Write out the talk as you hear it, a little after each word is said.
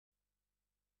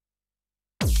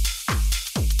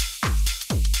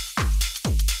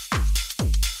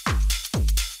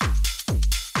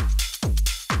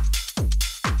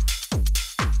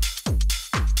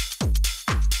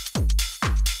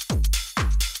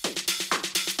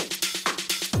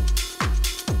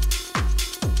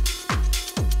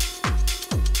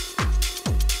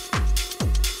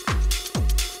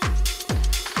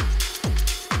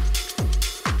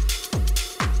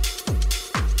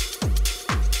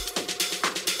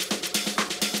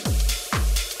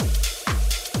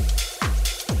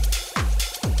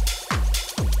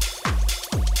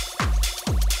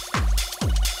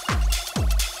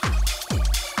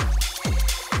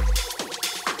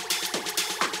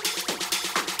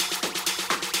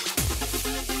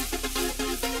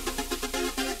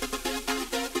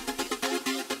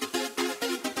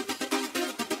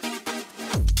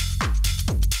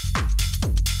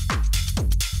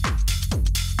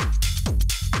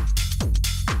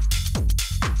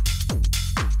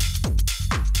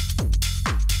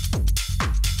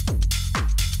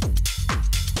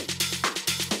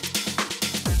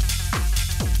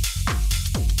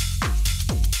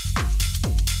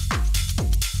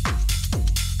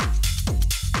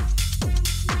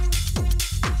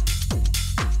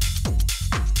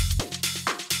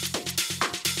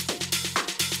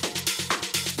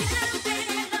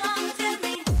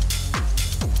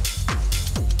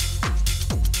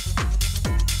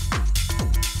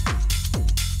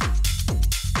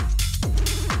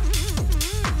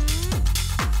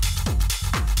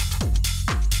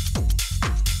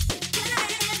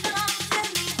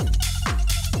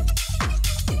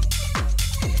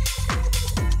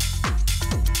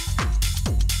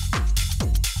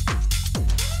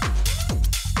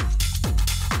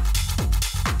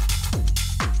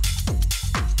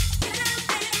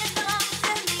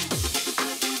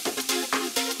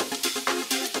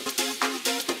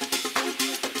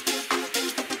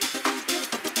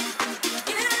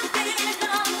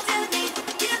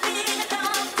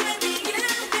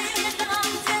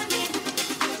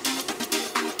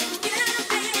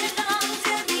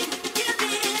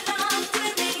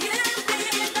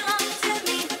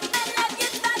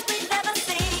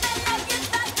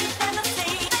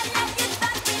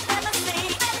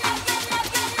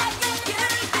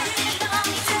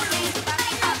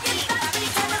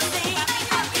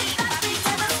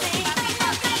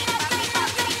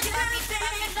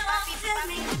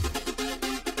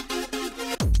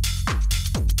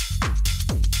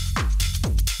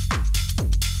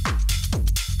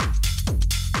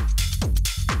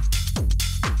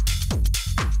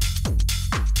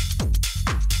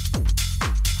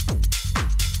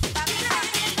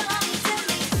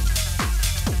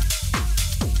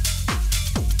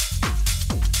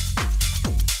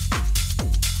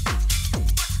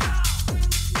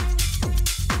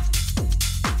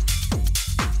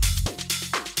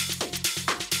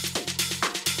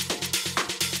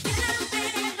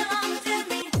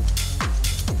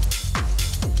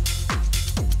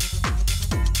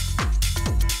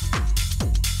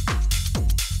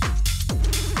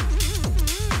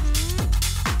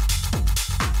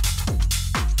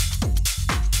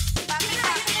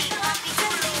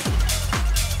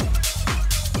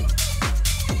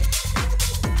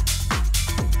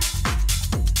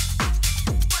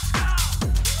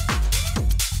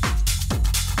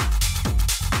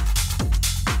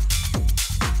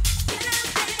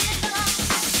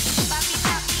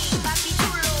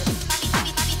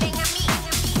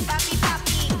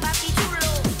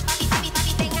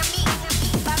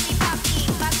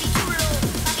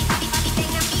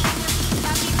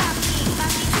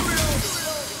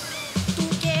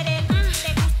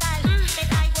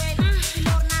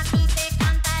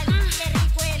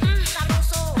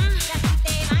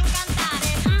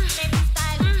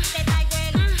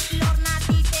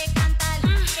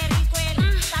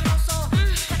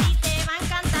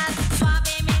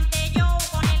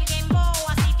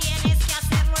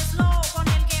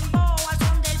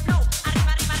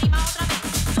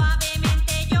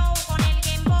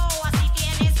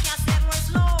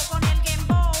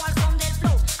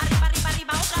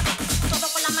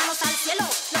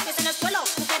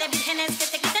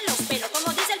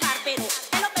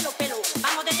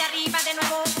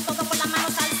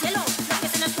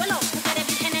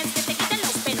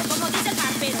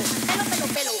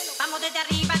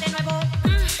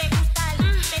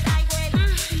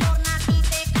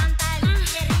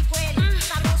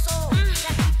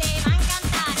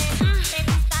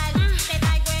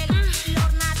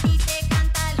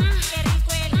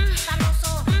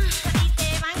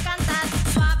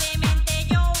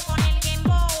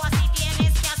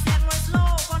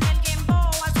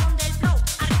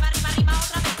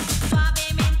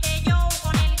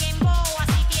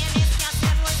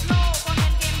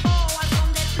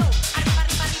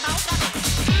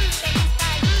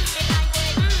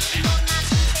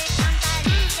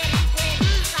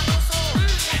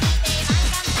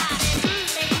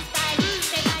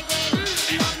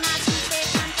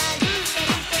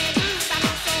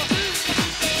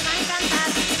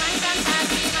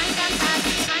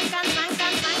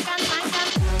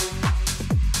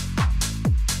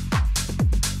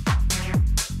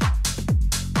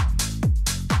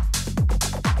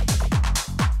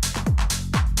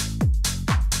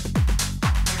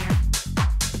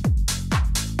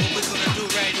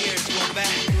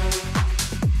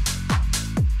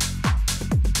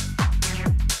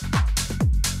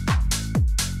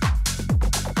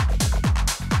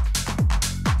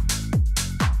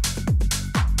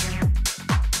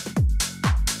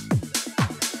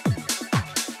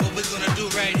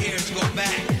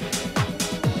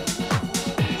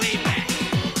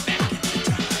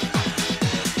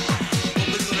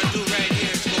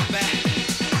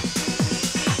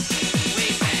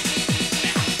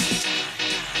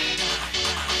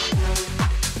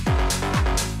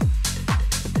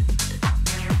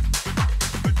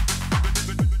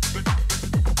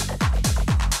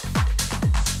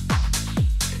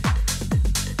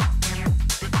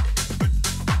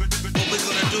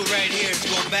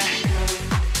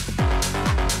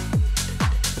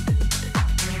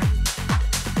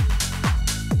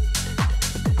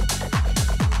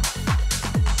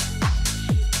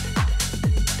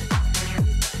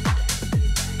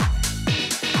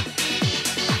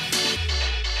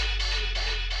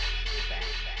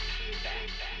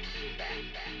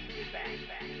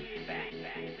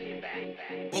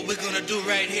gonna do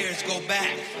right here is go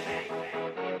back,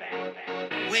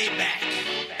 way back,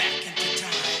 back into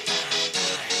time.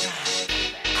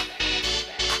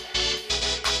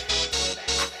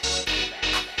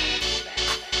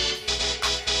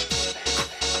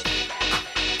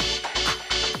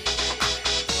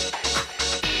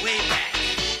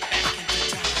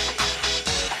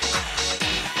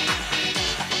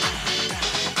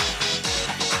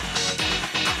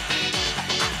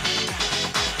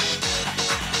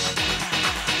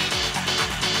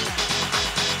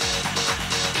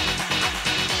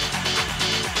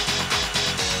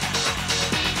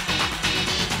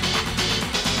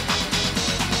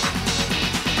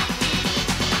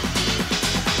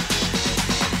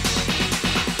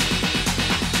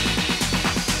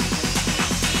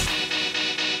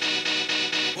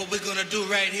 Do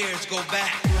right here is go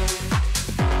back.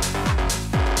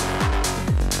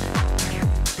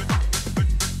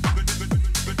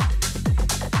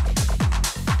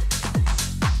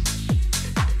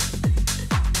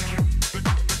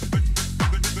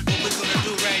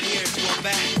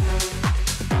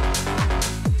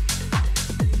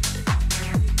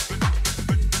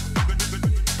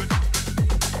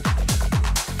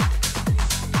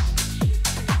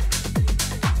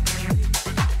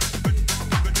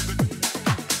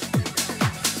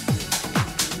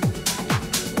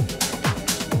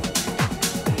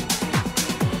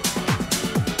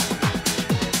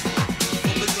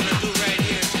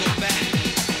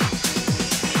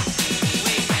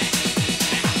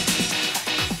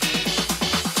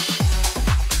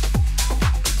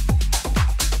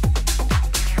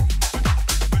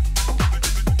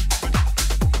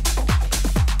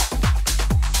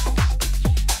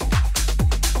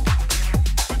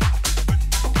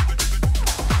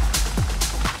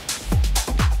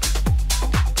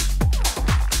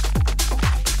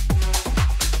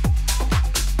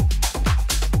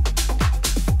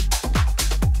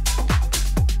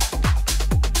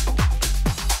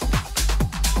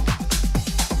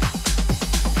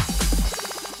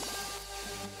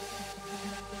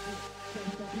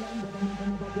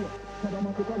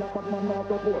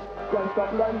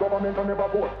 Government on never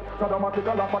vote.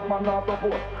 Saddamatical a fat man not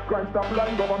support. Crime stop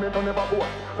line, government on never vote.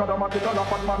 Saddamatical a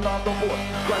fat man not support.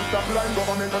 Crime stop line,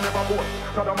 government on never vote.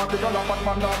 Saddamatical a fat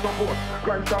man not support.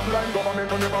 Crime stop line,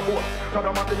 government on never vote.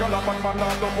 Saddamatical a fat man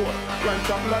not support. Crime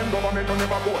stop line, government on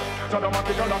never vote.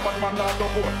 Saddamatical a fat man not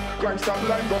support. Crime stop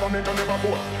line, government on never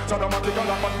vote. Saddamatical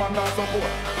a fat man not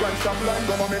support. Crime stop line,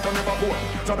 government on never vote.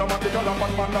 Saddamatical a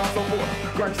fat man not support.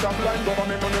 Crime stop line,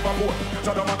 government on never vote.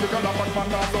 Saddamatical a fat man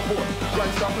not support.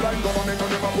 Crime stop line, government on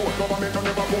never vote. Government on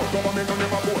never vote. Government on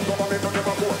never vote. Government on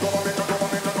never vote. Government on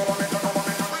government on government on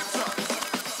government on.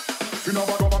 You know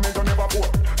what government on never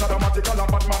vote. Saddamatical a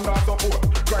fat man not support.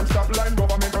 Crime stop line,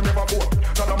 government on never vote.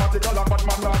 Saddamatical a fat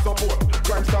man not support.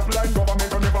 Crime stop line,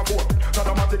 government on never vote.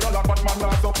 Saddamatical a fat man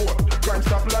not support. Crime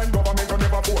stop line, government on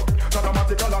never vote.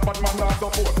 Saddamatical a fat man not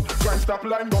support. Crime stop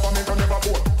line, government on never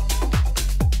vote.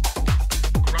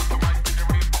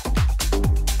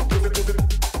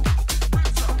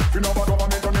 You know what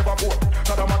government on never vote.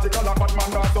 Saddamatical a bad man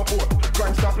not support.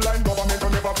 Crime stop line, government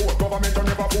on never vote. Government on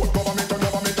never vote. Government on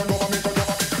government on government on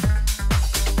government.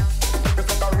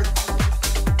 It's not a risk.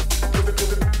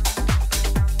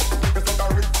 It's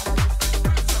not a risk.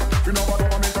 You know what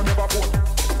government on never vote.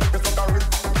 It's not a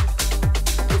risk.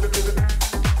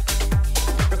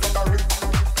 It's not a risk.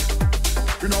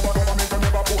 You know what government on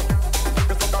never vote.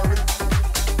 It's not a risk.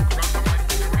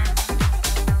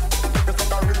 It's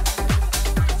not a risk.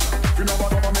 You know what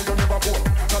government on never vote.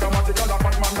 Saddamatical a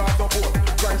fat man not support.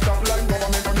 Crime stop line,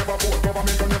 government on never vote.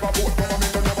 Government on never vote. Government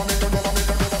on government on government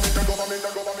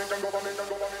on government on government on government on government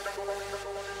on government on government.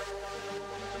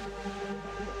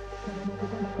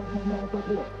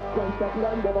 Crime stop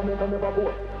line, government on never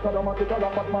vote. Saddamatical a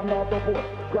fat man not support.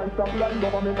 Crime stop line,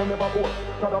 government on never vote.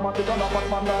 Saddamatical a fat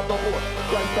man not support.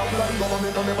 Crime stop line,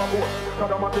 government on never vote.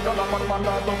 Saddamatical a fat man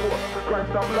not support. Crime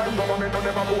stop line, government on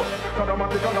never vote.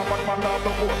 Saddamatical a fat man not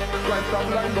support. Crime stop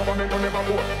line, government on never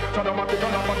vote.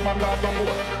 Saddamatical a fat man not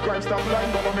support. Crime stop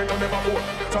line, government on never vote.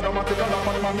 Saddamatical a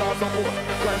fat man not support.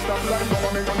 Crime stop line,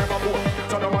 government on never vote.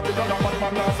 Saddamatical a fat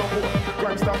man not support.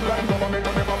 Crime stop line, government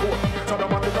on never vote.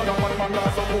 Saddamatical a fat man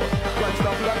not support. Crime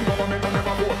stop line, government on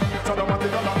never vote.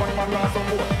 Saddamatical a fat man not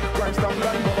support. Crime stop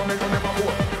line, government on never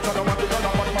vote. Saddamatical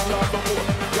a fat man not support.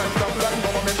 Crime stop line,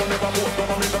 government on never vote.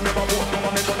 Government on never vote.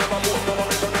 Government on never vote.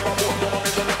 Government on never vote. Government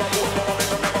on never vote.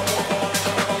 Government on never vote.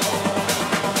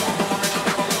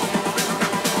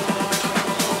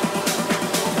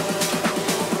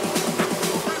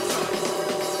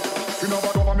 You know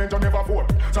what government government on never vote.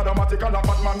 Sadomatical a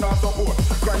bad man not support.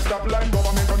 Crime stop line,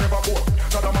 government on never vote.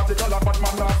 Sadomatical a bad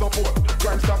man not support.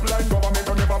 Crime stop line, government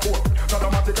on never vote.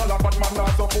 Sadomatical a bad man not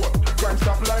support. Crime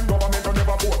stop line, government on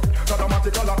never vote.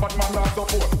 Sadomatical a bad man not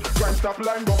support. Crime stop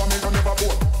line, government on never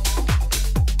vote.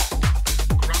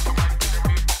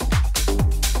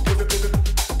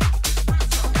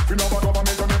 We know what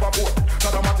government on never vote.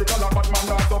 Sadomatical a bad man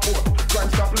not support. Crime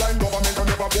stop line, government on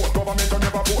never vote. Government on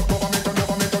never vote. Government on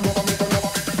government on government on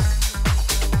government.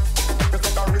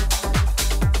 It's not a risk.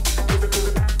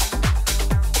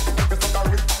 It's not a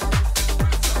risk.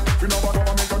 We know what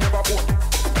government on never vote.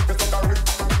 It's not a risk.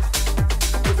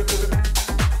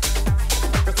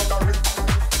 It's not a risk.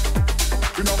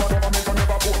 We know what government on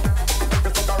never vote.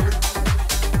 It's not a risk.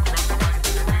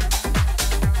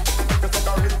 It's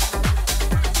not a risk.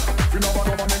 We know what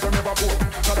government on never vote.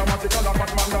 Sadomatical a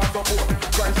bad man not support.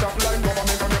 Crime stop line,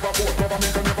 government on never vote.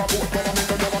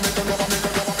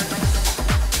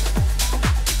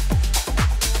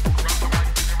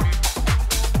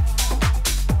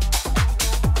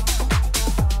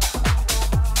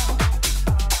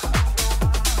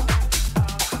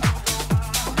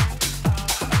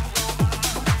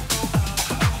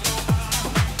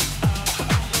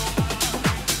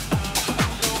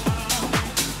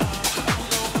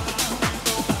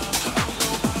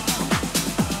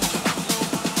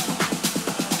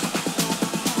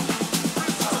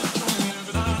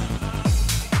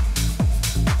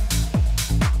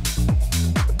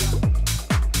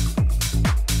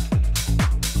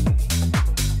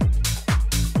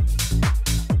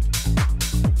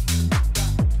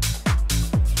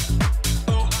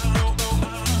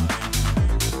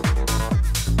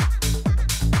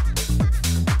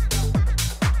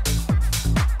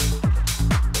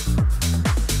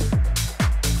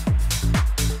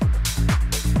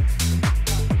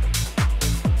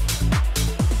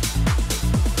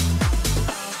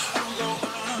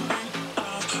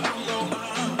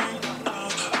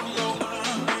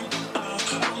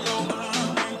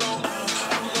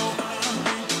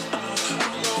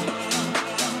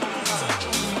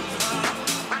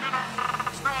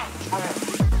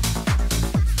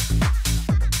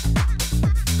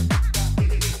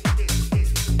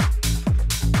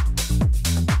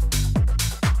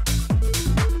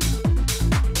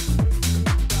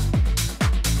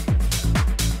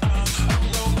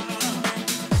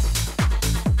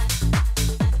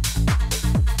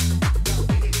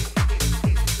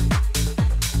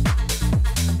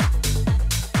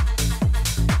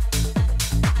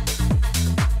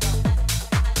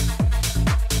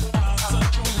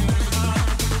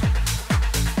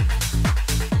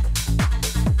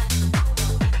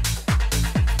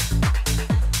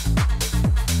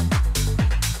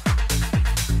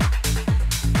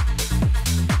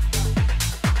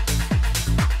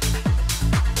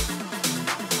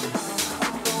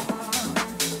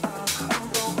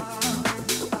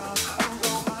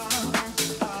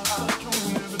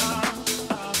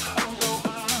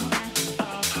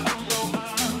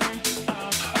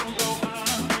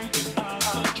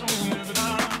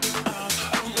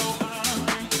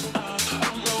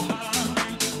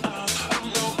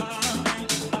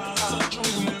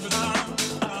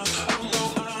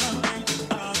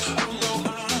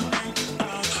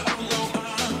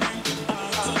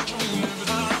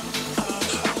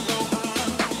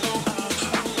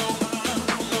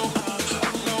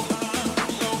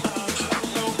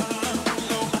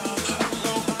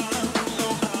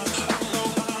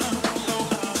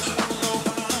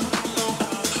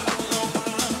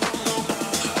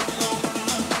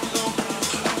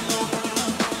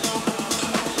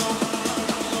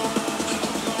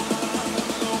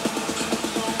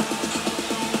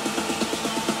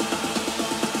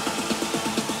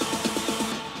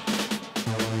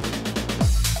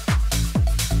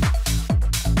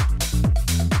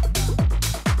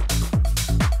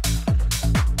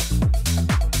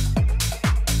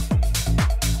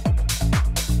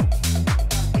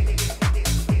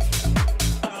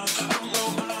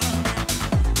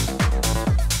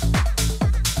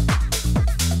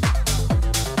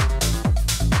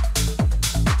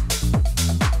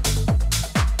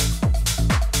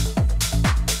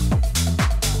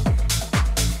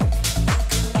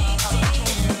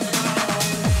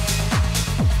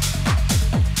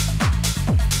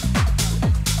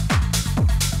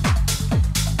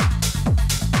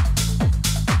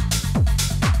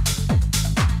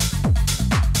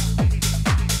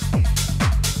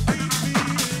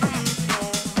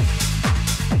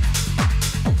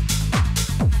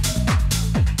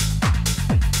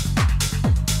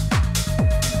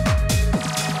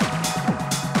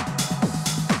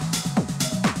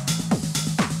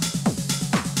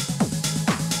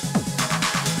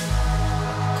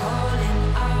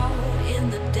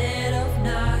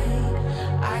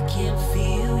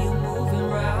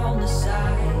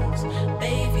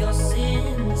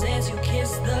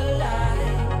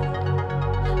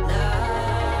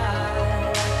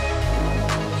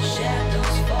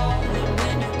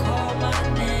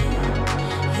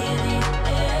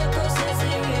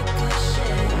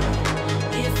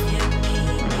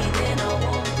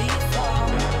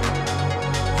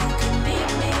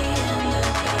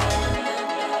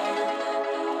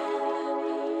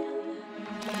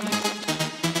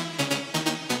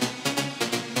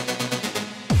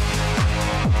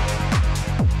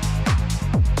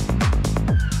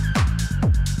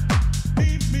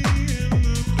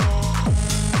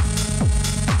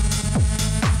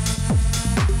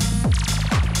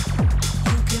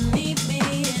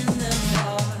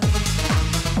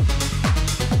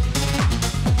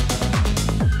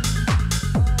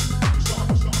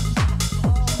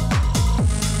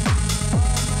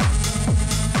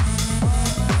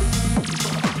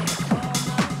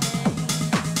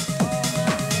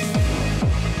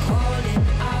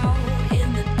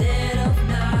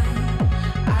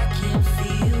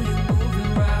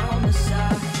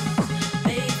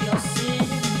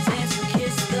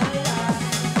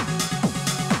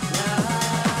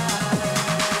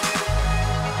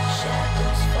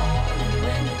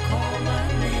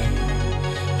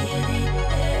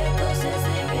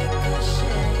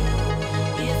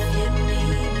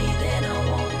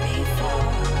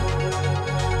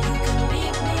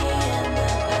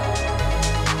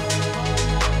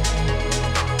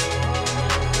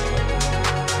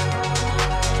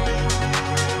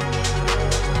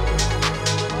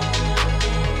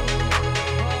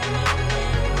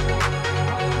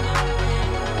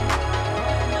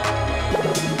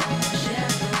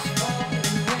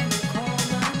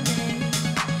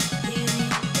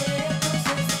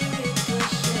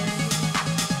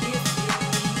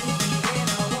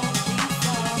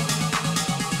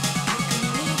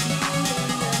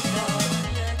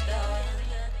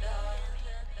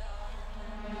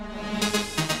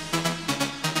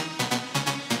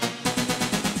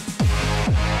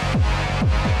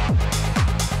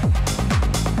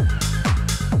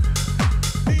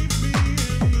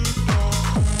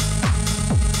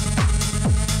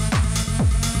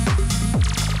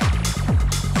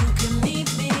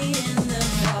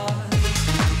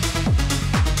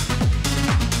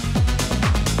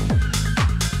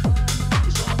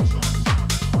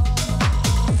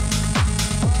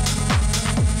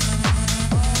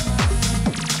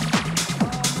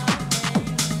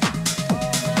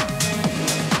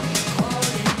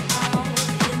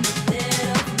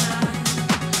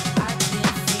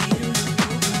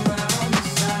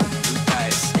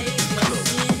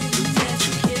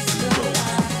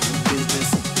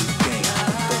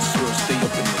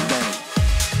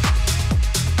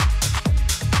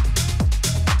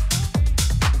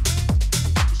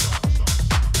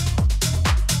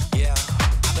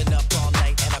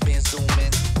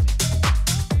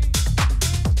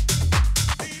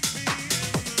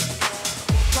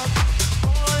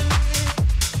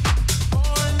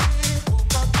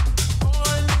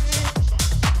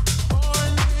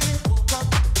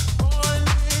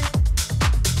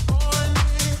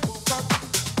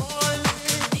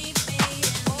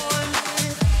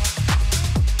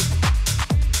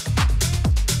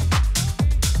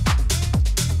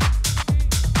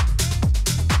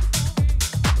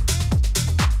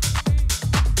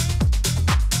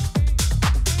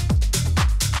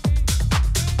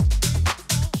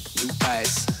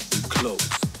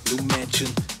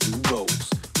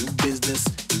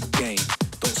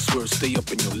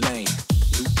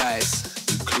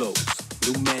 clothes,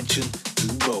 new mansion,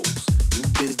 new roads, new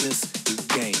business, new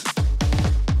game.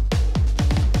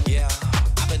 Yeah,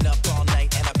 I've been up all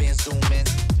night and I've been zooming.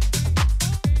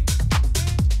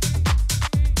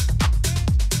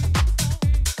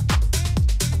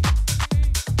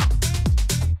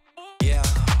 Yeah,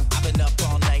 I've been up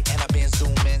all night and I've been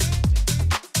zooming.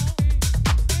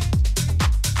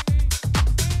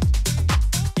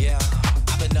 Yeah,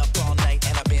 I've been up all night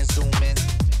and I've been zooming.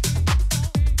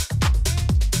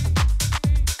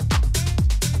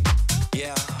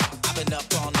 Yeah, I've been up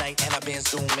all night and I've been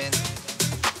zooming.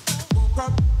 Woke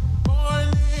up,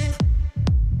 morning,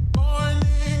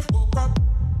 morning, woke up,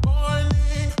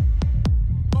 morning,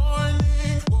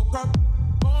 morning, woke up,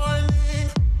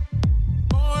 morning,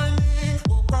 morning,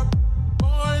 woke up,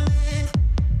 morning,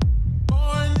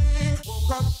 morning,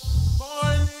 woke up,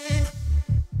 morning,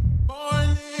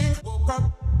 morning, woke up,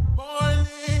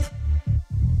 morning,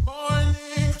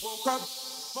 morning, woke up,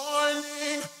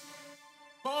 morning,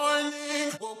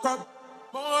 morning, woke up,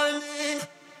 morning,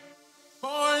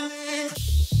 morning,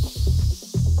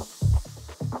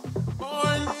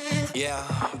 morning. Yeah,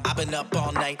 I've been up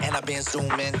all night and I've been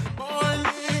zooming. Morning.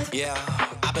 Yeah,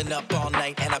 I've been up all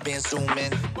night and I've been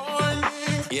zooming. Morning.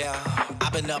 Yeah,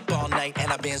 I've been up all night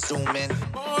and I've been zooming.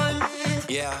 Morning.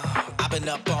 Yeah, I've been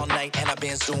up all night and I've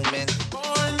been zooming.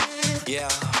 Morning. Yeah,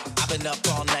 I've been up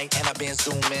all night and I've been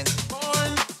zooming.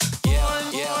 Morning.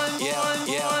 Yeah, yeah, yeah,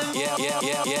 yeah, yeah, yeah,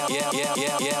 yeah, yeah, yeah,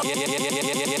 yeah, yeah, yeah, yeah, yeah,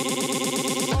 yeah, yeah.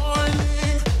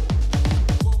 Morning,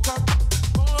 woke up,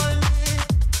 morning,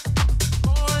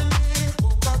 morning,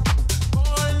 woke up,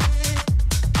 morning,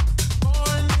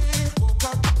 morning, woke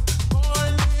up,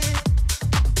 morning,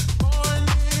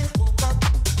 morning, woke up,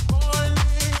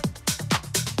 morning,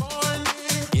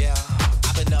 morning. Yeah,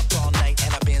 I've been up all night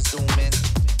and I've been zooming.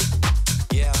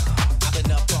 Yeah, I've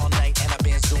been up all night and I've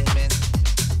been zooming.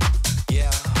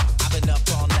 Yeah, I've been up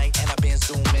all night and I've been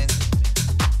zooming.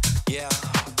 Yeah,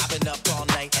 I've been up all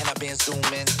night and I've been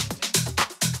zooming.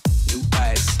 New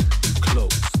ice, new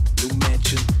clothes, new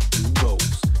mansion, new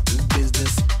roads, new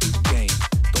business, new game.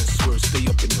 Don't swerve, stay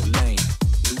up in your lane.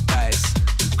 New ice,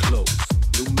 new clothes,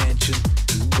 new mansion,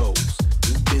 new roads,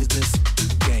 new business,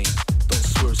 new game. Don't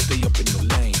swerve, stay up in your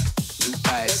lane. New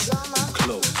ice, new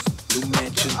clothes, new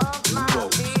mansion, new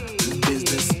roads, new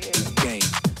business, new game.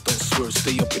 Don't swerve,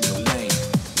 stay up in your lane.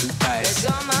 New ice,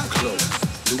 new clothes,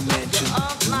 new mansion,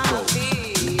 new roads,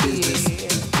 new business,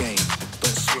 new game.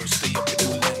 Don't swerve, stay up in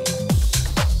your lane.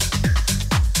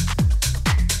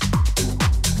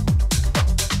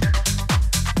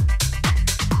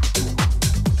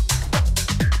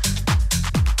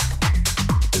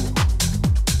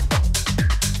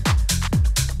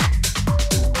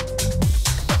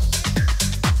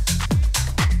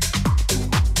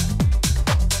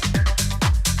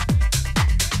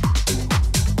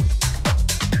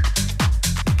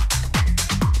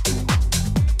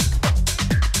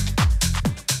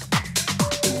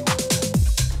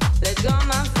 Let go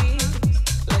my fears,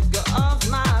 let go of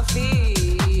my fears.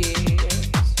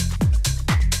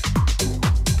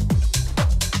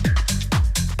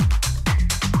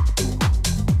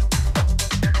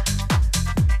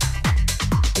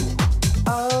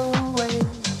 Always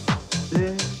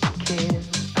looking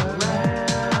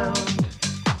around.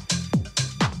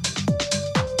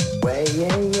 Way,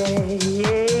 yeah, yeah,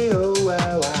 yeah, oh,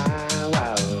 wow, wow,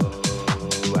 wow,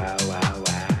 wow, wow,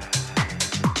 wow.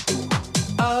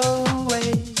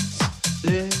 Always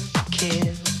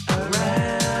looking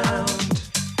around.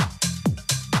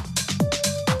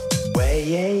 Way,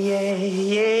 yeah, yeah,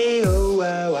 yeah, oh,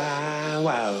 wow, wow,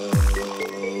 wow,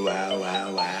 wow, wow,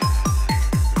 wow.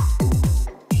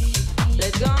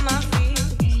 Let go my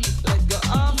fears, let go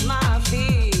of my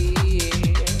fears.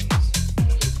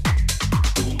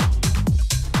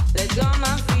 Let go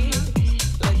my fears,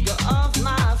 let go of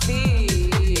my fears.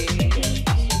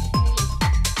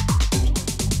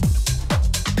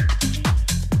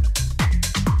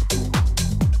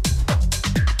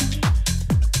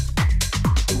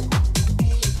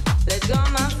 Let go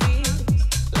my fears,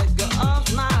 let go of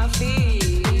my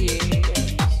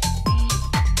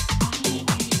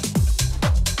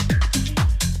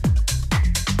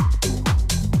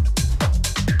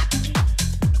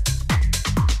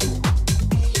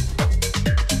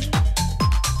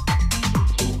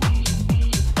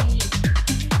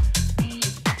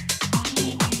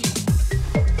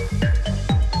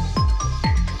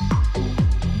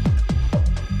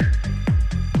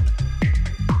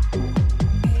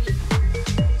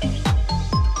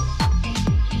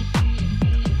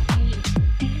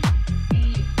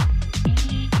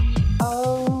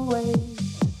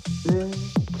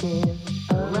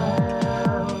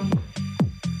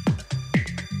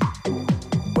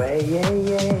Way, yeah,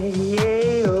 yeah,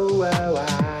 yeah, oh, wow,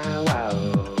 wow, wow,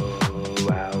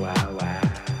 wow, wow, wow.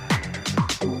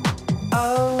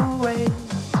 Always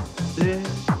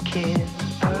looking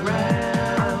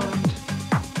around.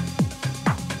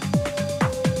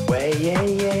 Way, yeah,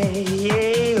 yeah,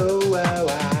 yeah, oh, wow,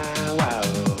 wow, wow,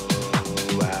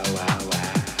 wow, wow,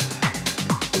 wow.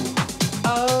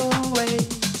 Always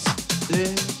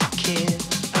looking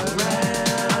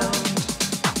around.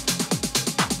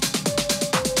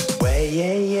 Way,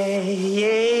 yeah, yeah,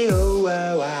 yeah, oh,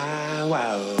 wow, wow,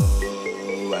 wow,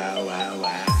 wow, wow,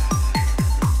 wow.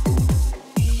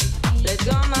 Let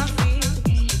go of my feet,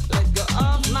 let go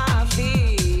of my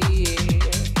feet.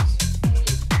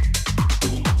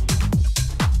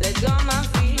 Let go of my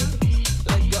feet,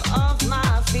 let go of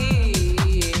my feet.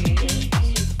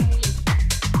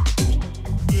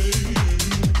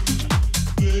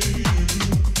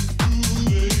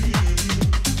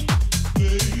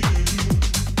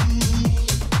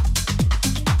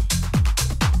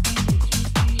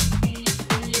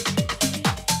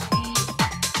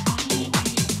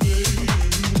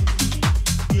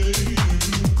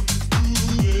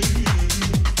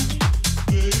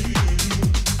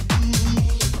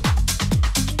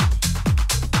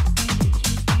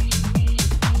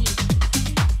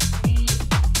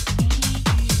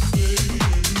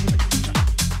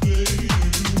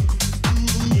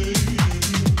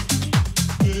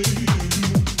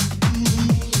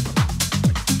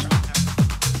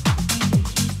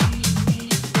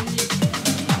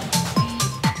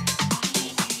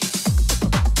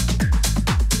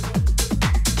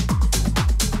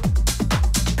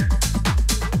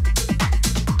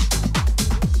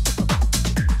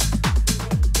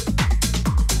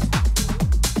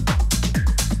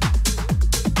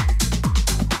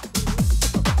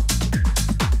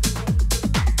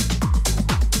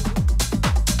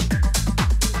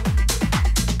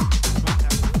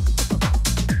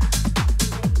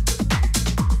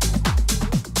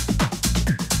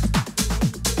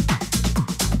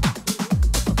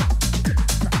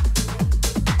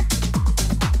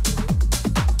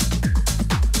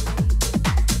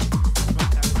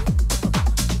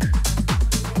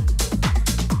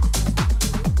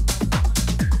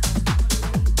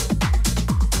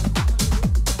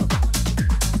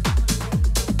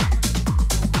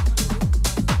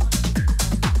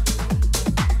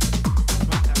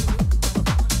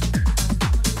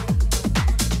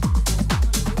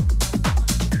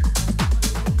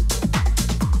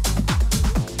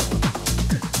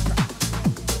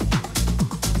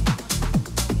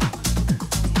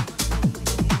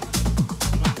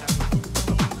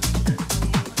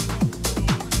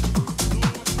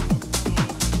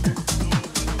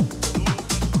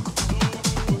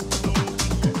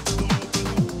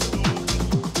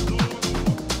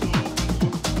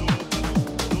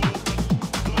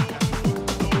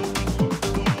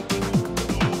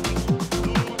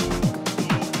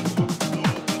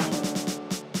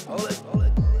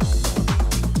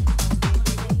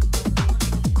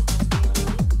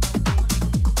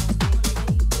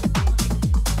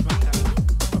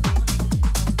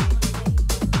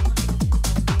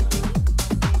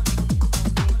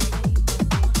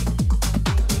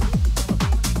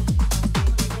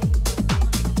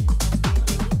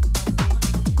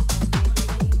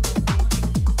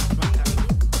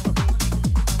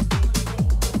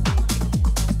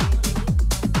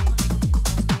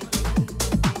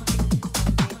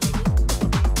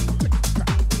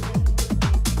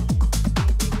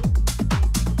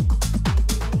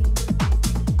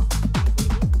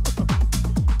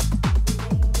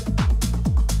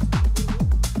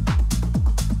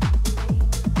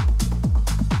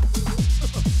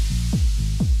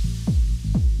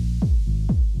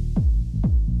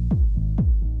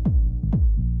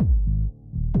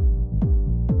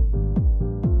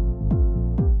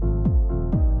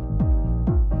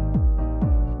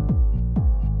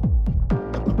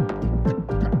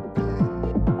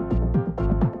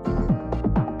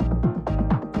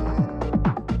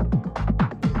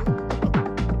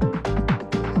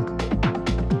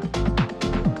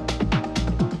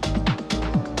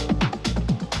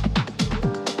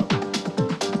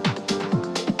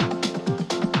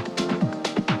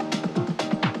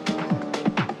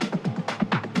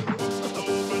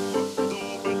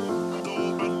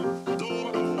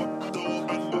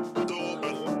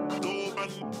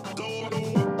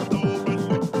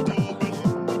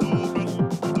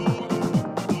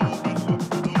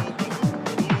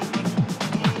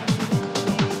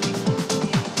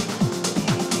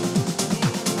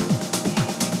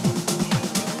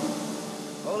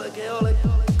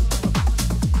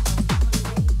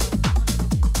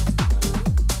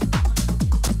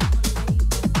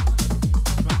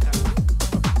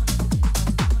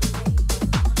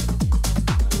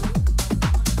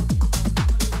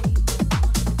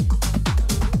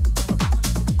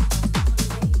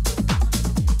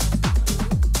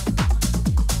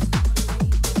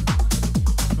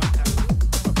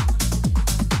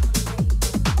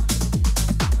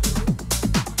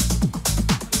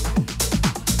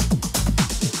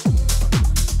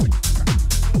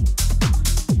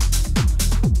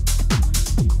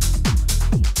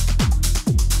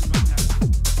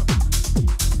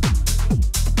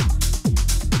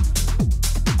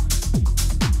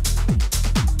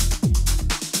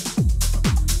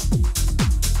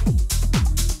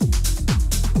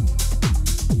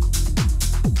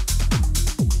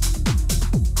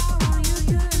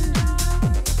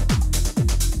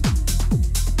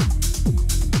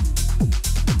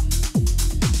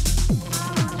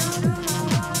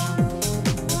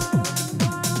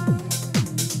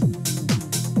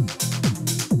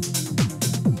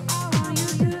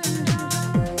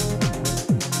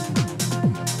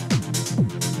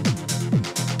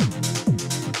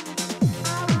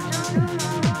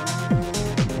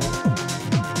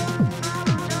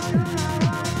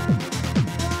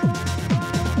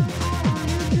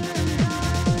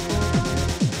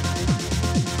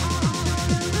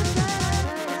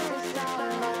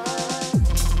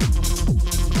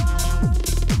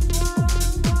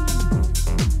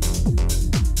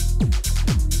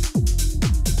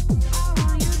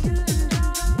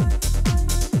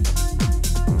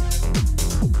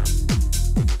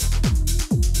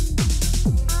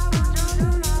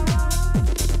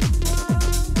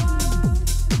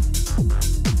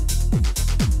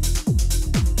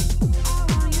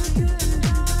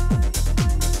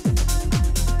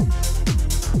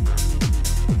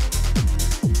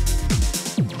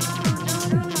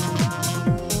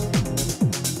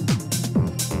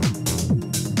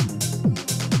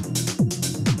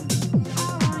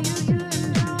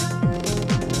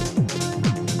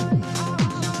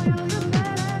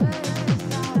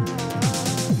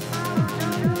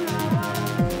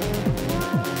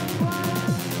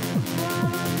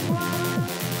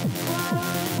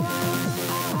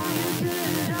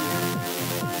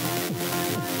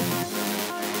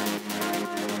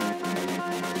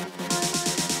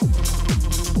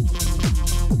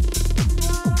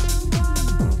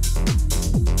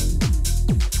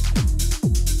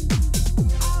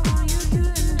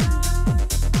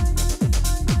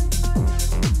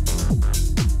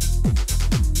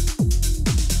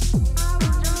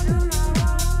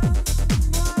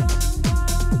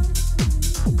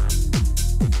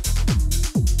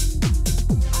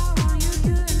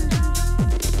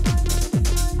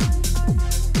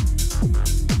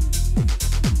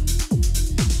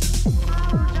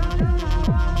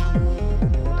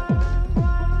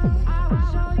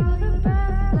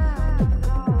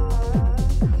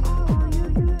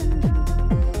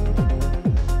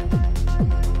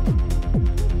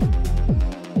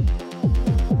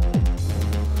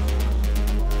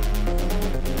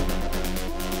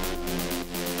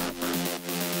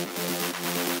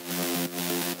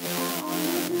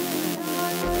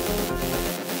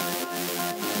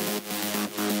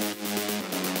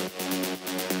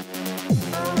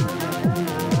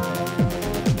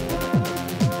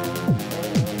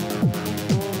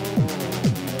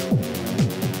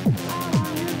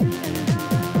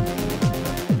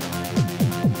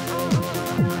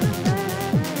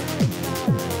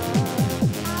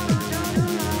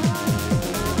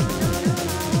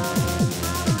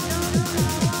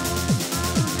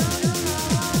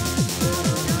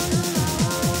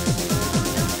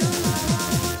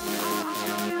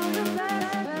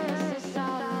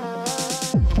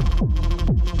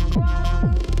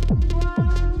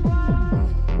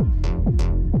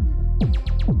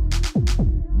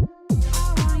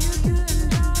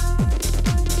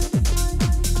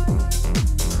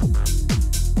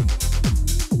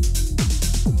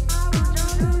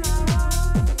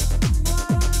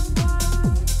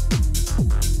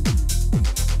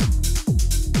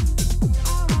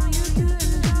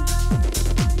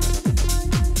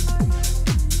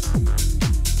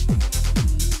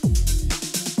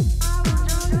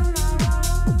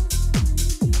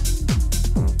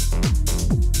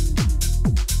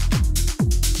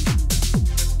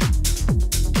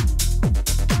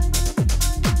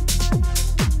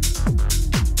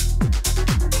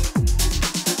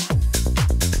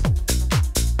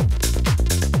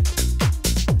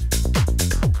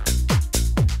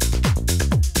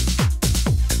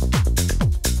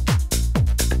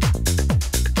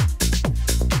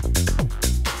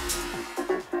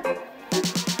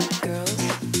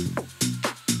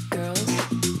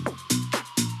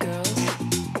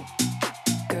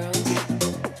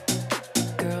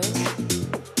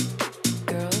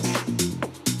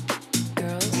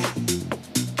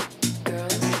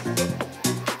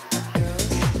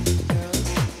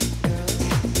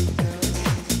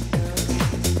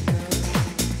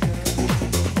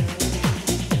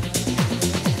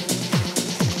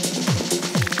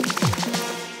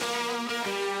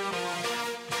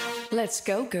 Let's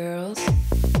go, girls.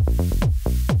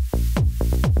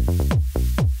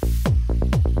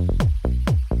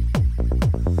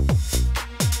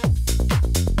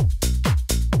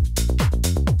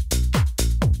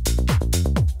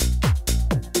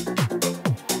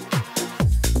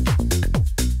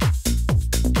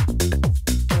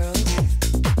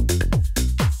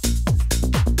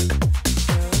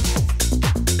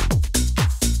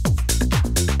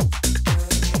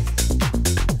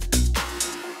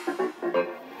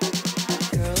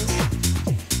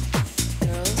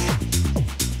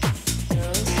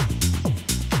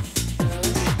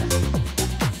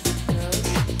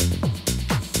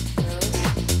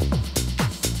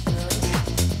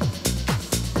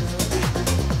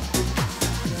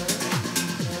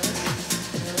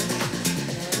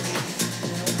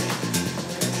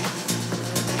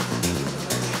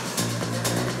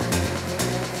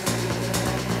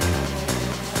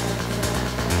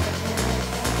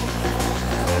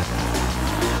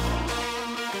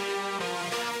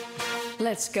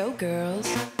 Let's go, girls.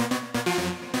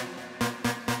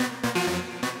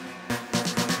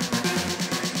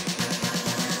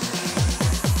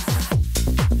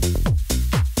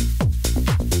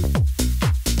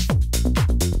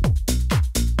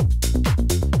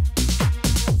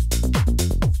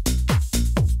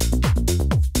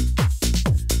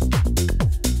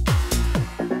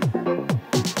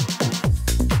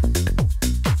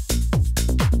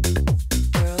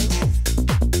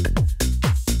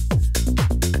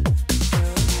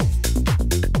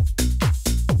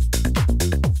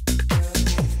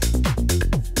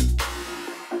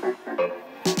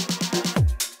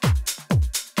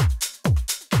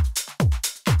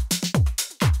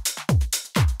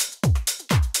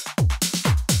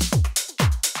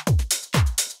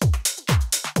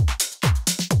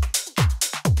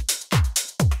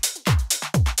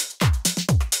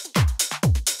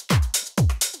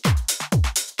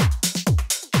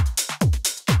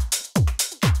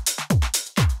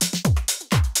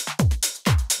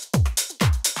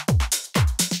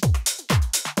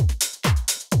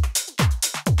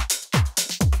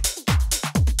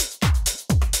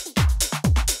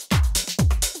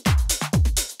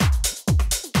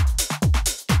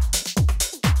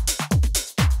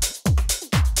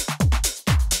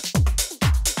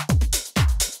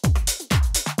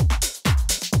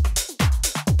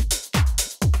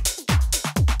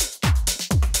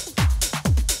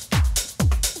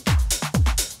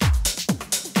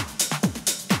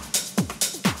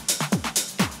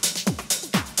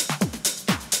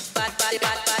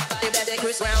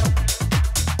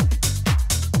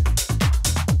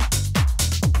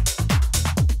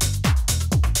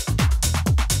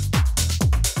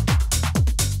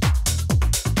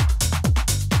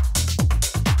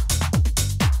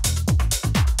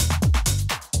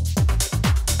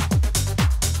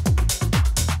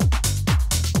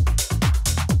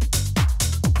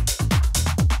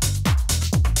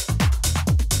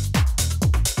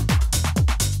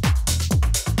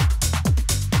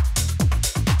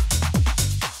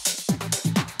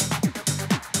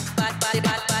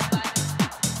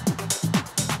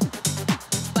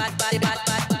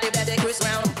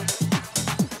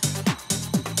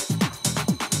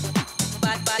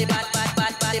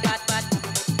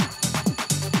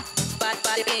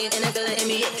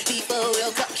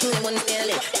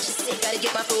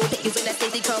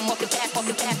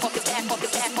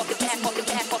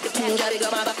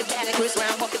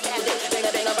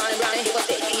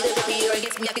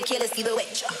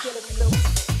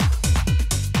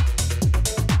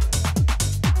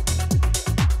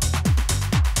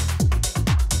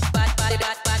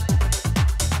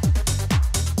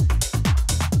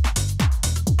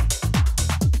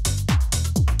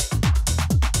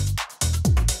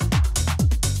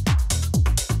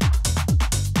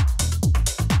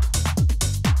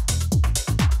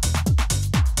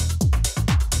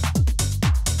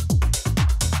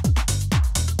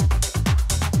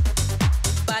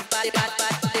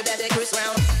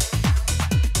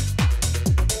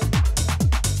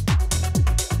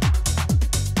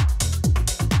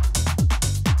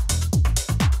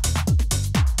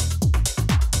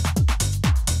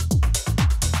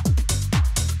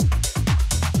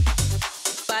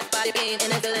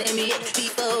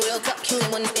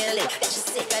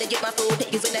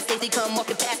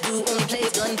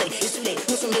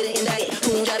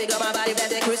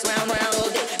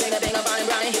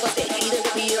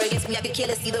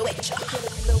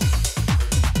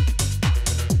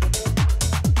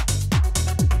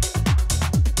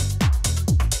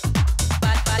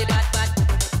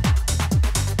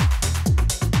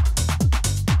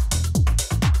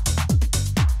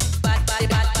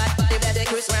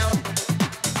 Chris round.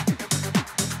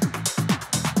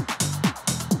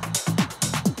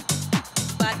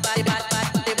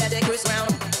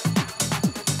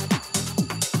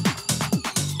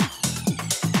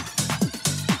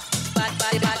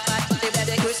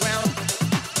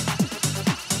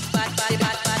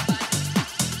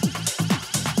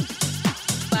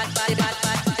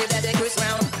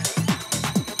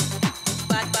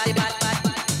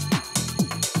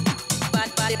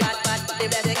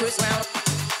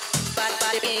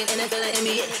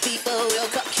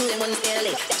 someone stand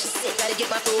late. That's just it. Gotta get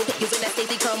my flow. You feel that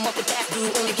safety come off the back. Do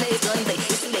only plays gun play.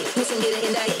 It's too late. Listen, get it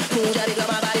in that. Move, gotta got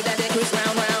my body back there. Cruise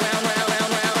round, round, round, round, round,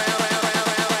 round, round, round,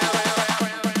 round, round, round,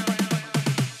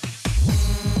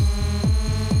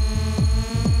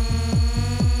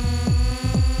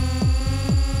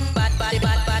 round, body, body,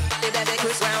 body, back there.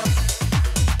 Cruise round.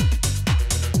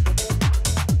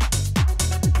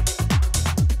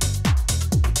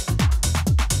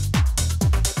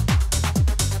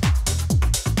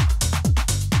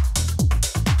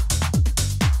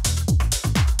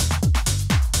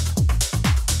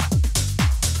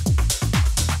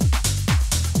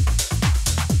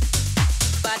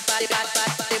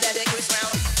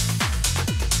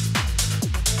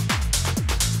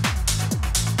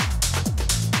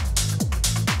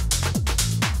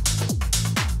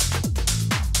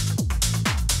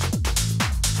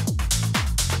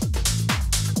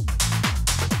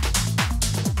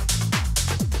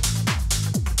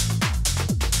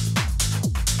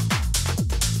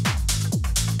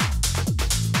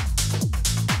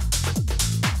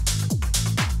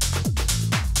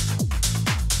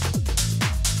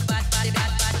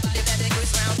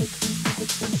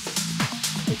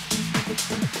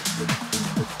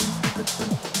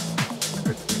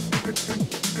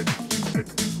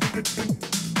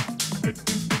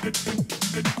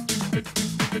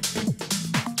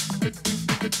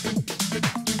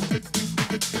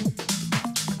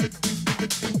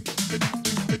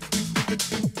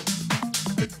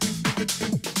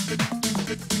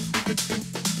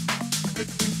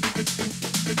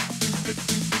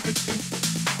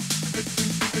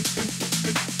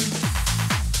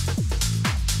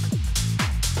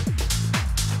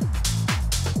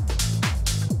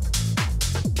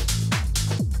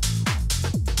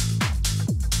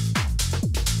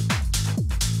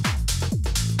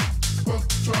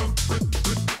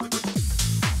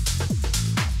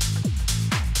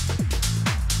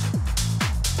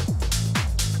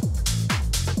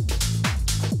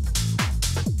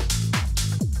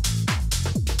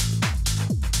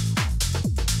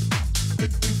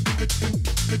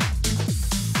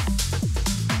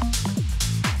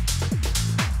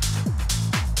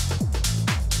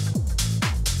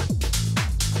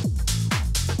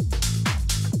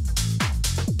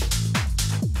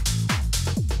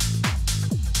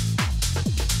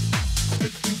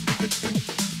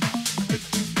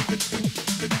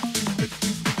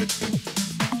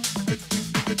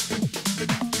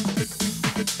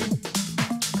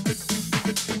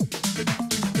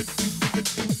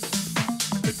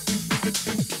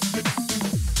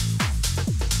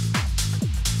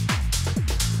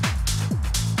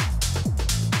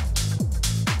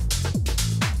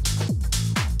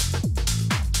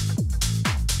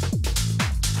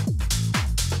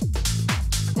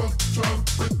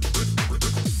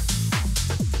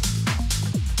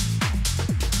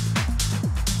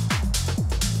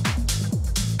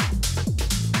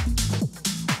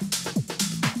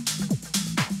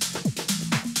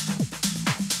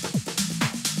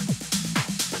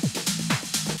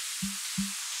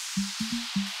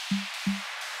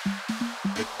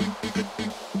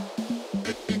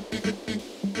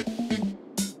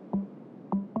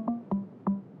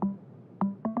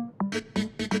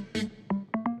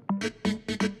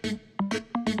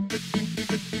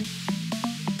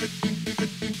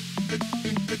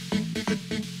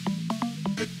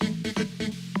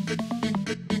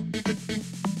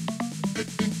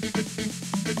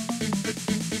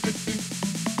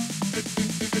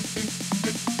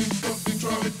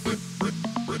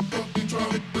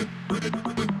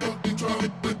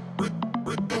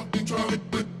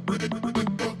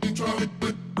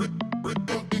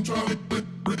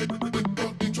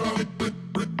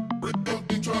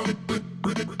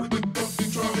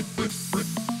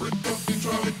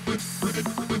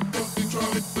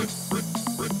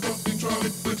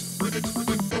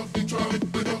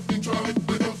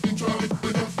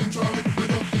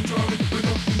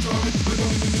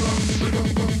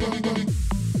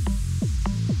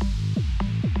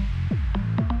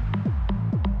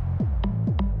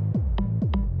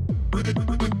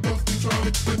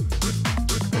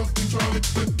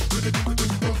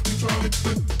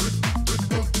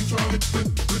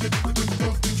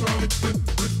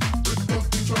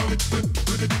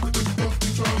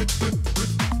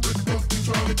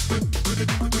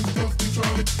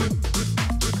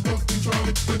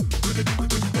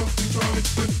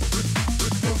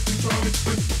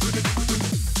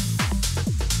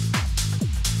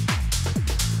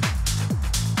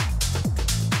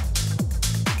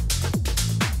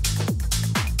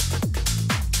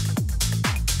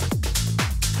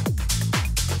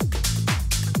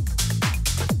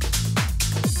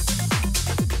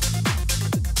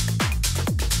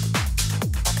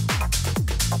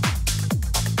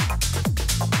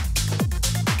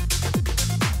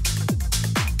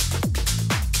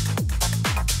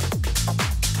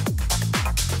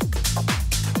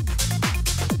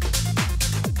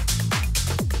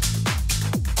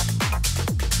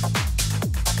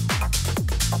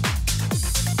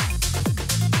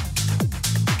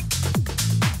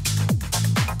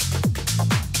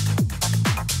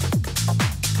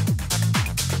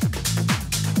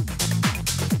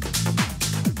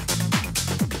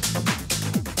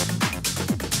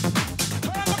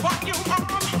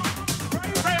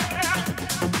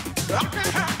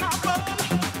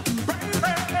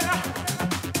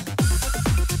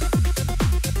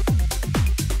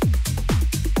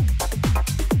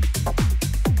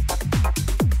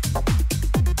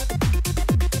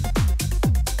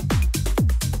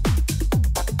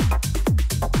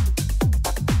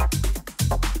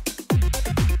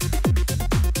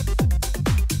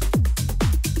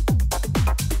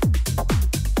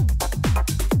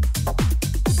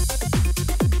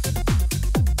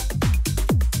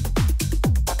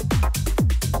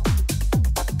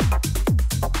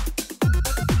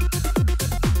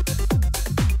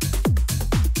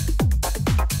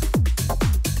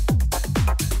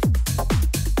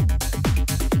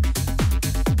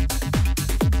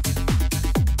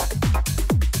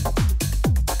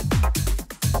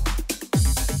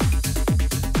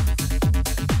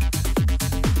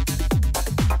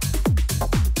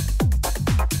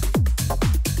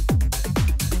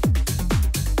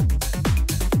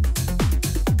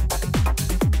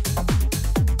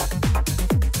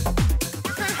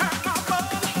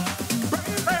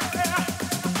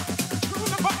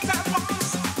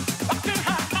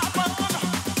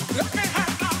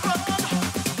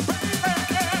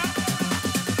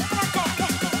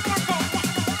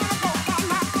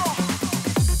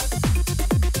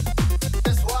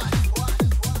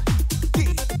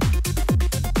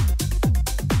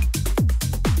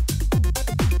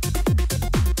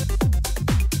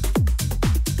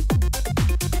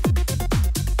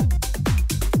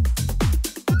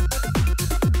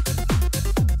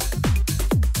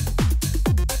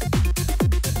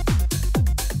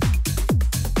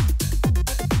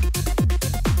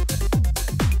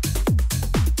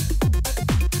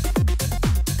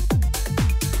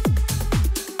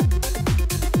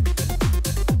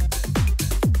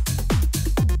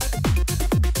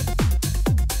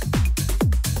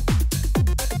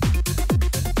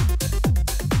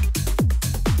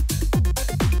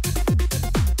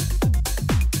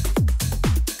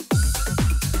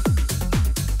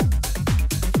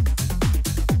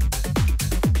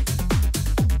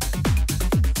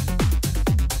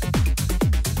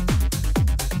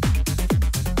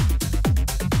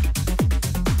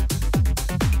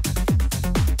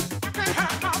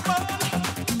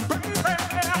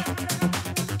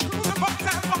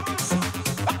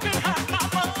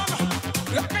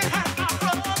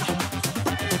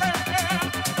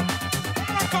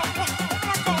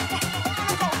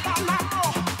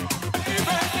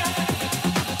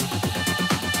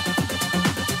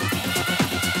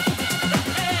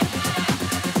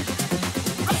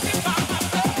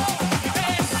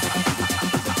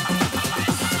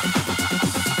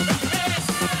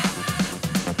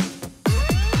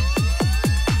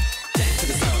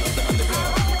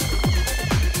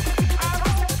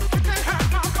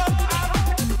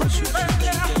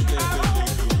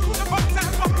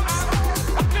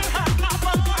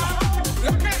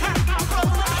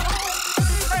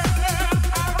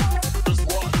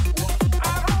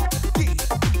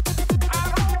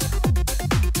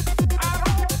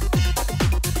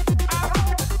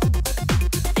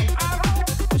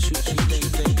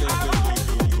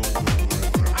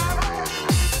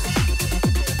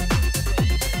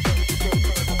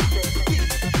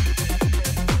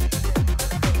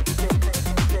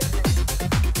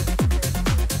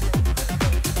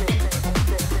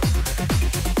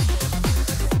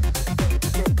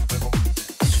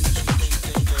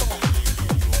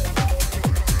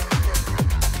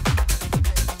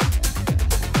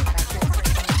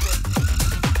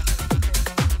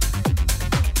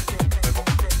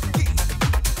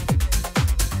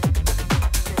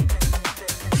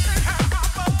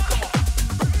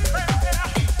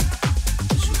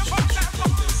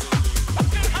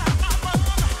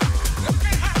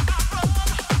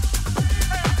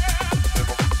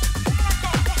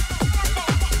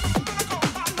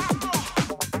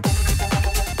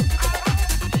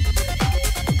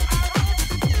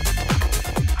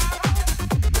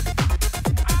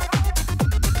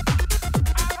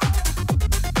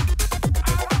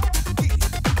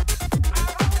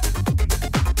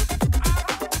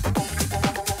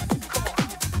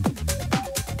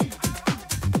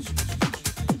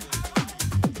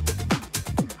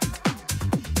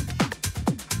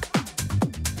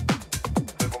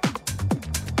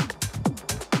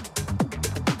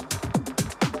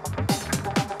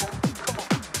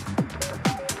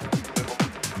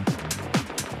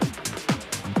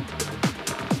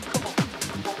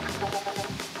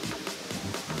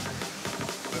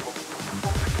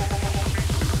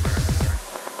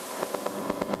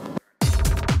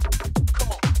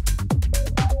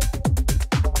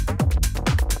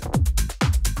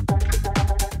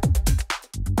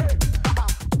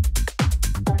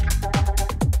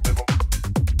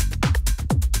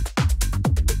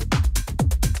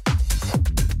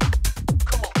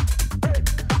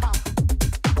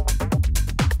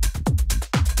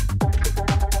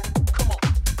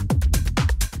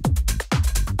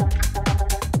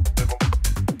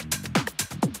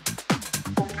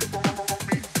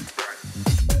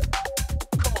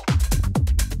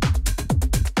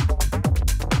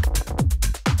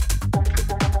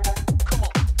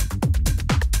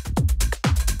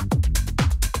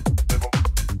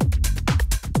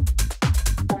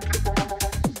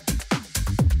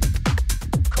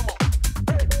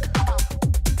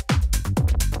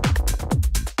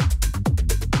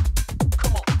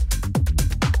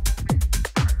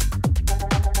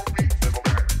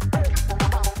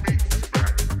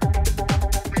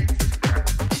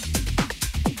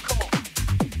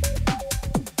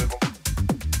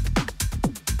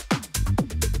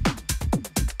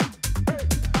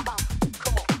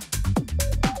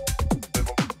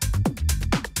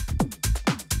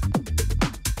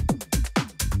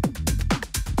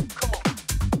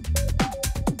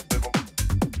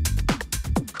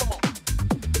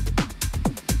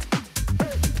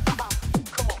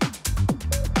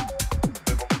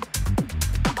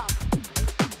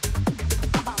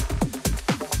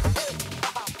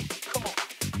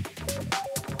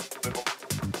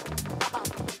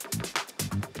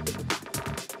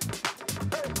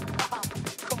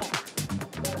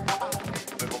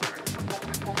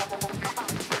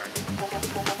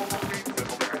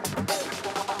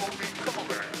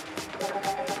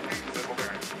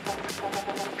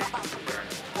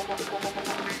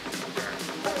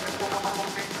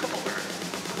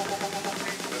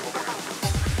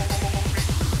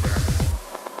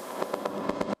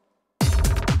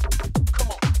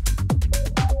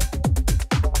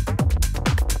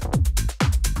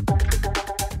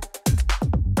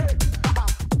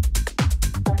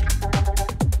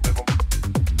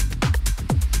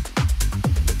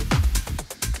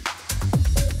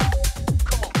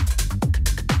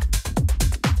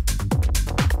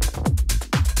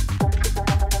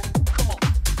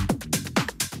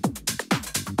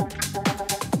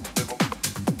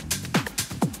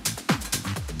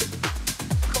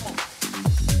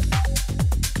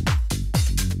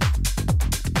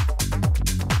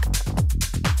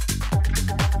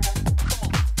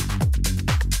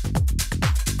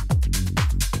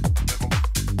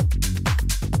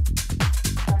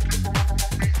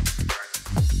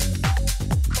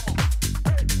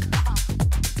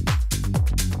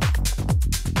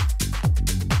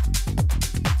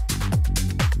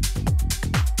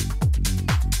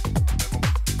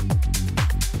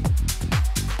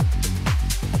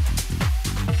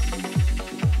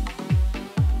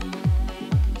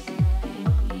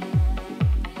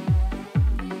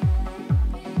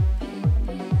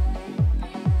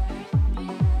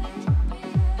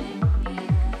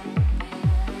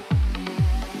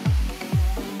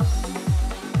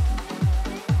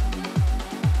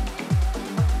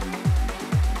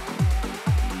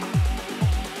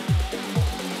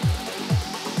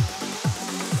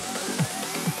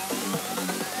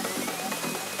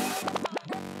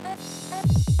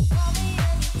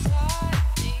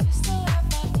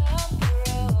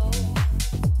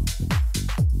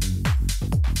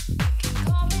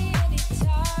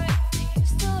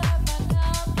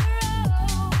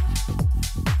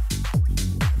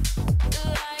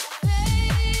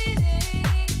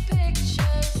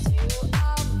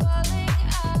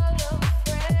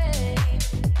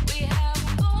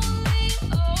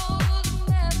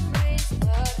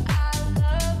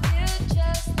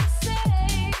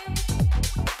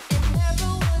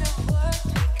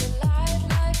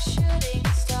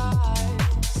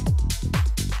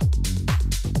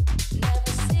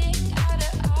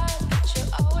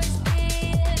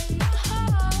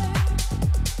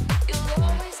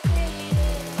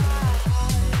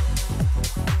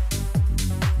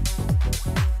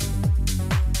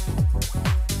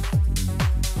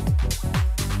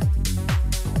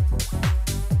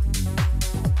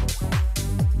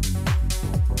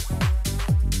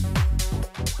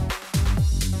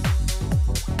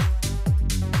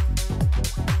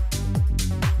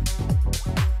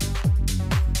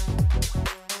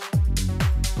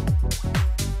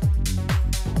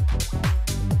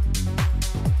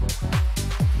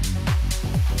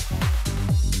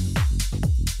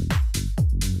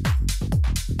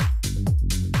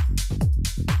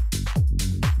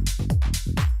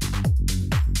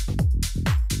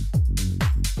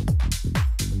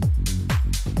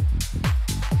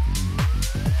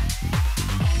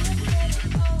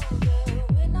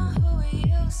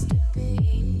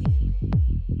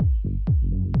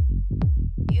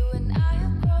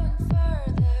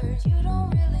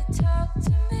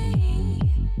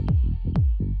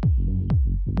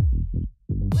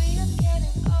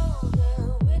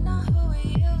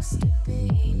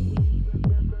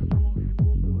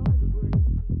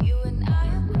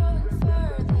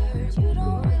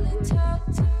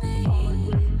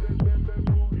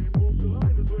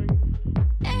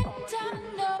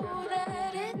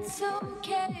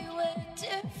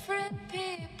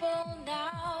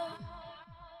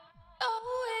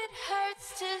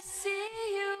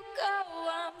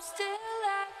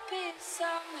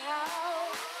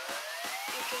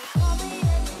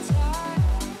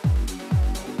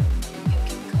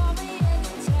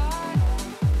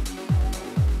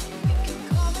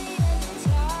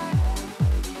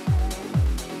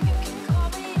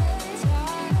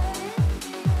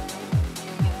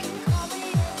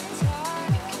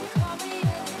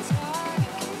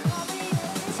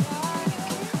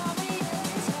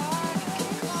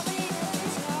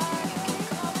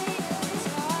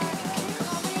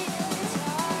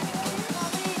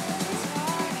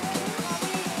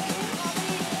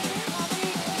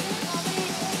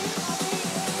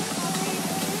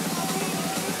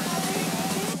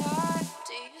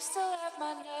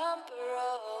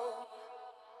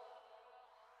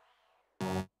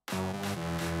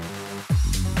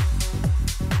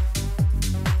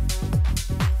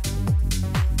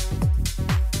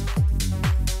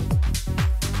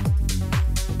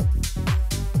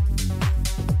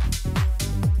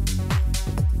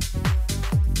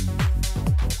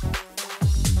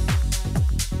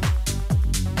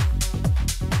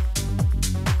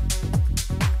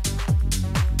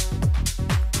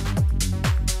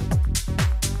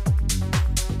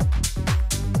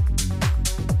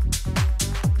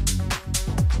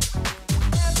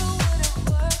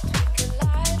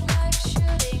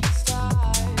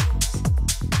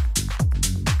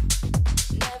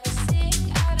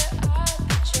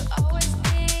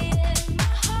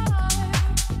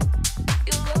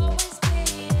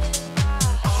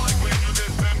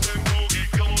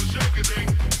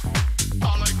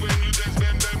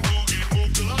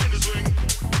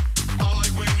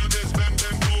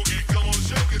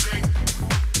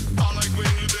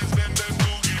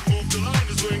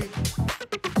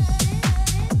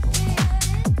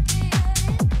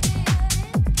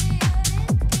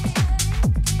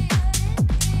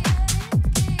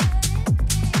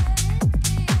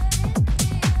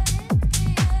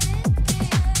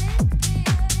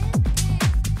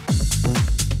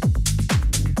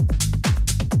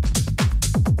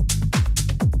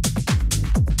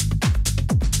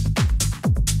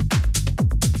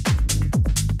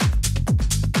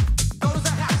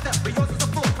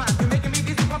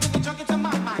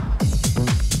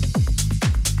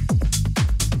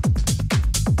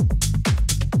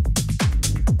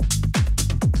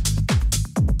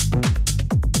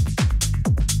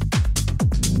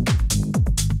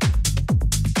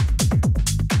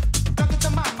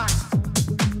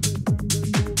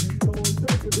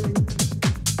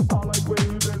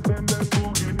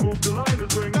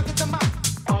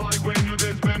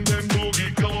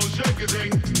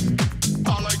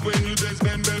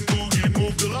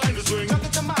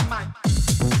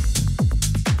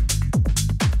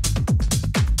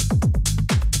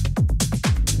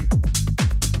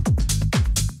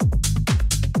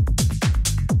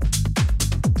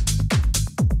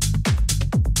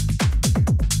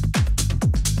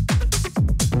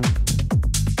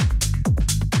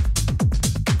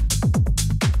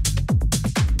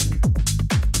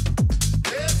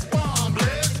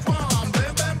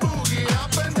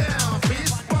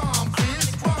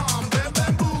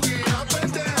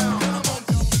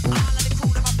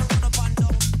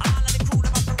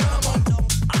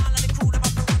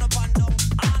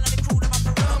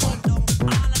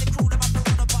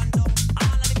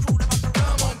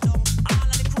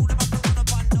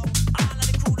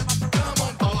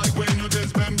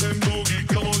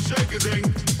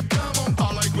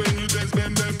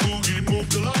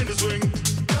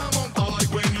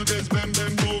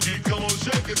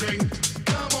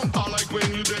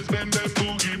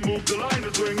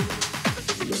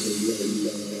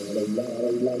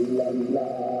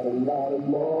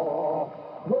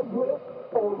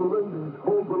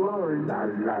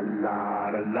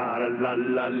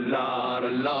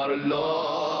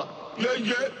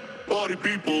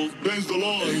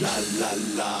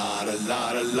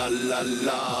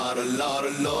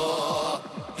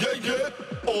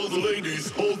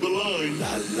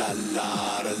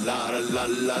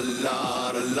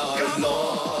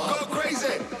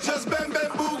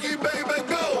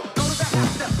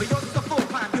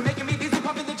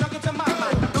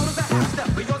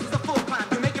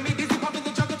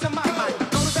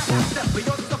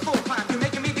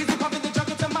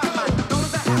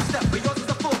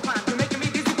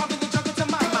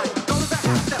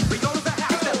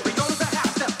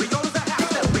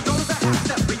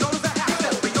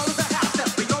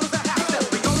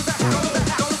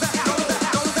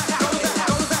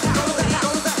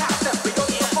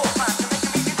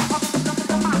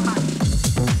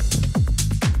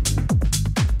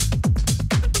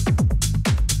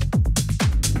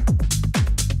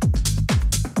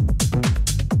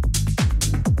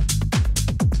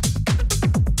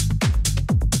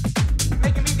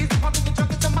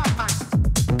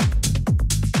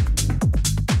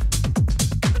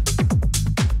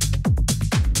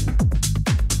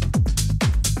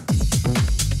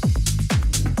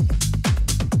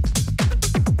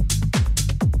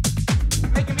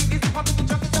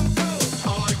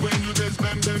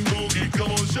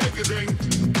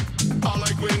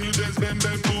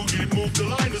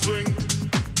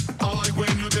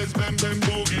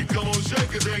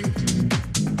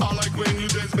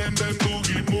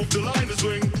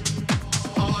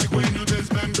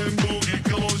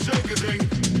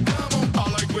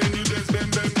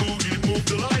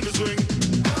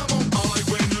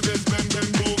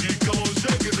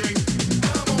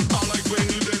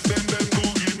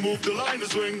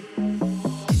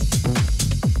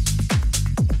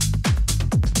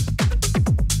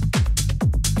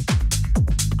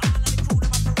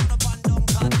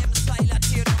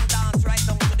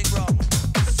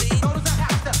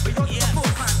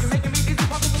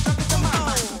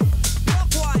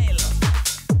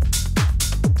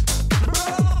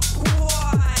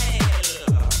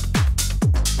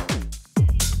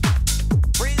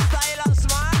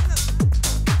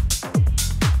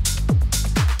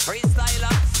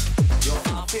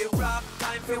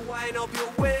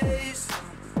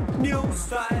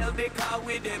 because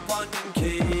we dip on them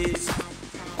keys.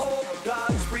 Oh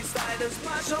God, freestylers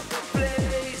smash up the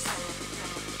place.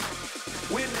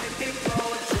 We make it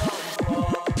go jump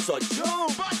up. So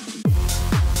jump!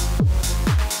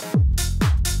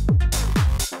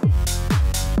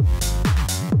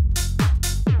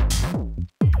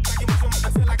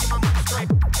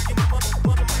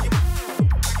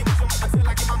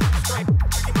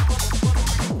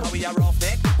 We a rough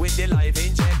neck with the live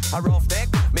in check. A rough neck,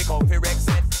 make out for Rex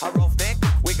set. A rough neck,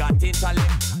 we got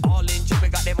intellect. All in check, we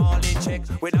got them all in check.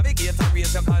 We navigate and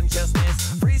raise your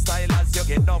consciousness. Freestylers, you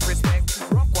get enough respect.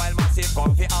 Rock while massive,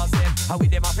 come for all step. And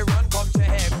with them have to run, come to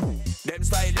head. Them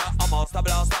style, yeah, a master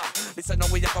blaster. Listen, now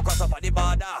we a go cross up on the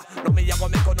border. No me a go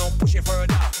make no push it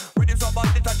further. Rhythms up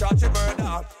on the touch out your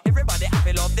murder. Everybody have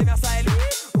to love them your style.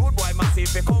 Rude boy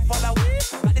massive, we come follow we.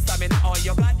 Got the stamina, all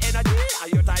you got energy.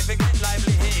 And your time to get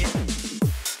lively.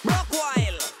 Rock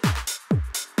while.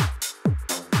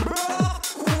 Rock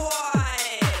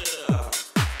while.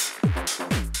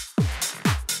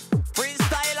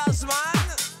 Freestylers, man.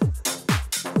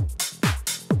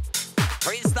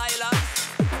 Freestylers.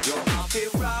 You have to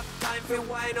rock, time to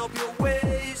wind up your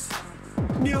waist.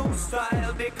 New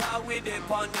style because we dip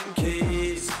on them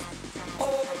keys.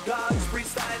 Oh God,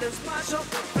 freestylers smash up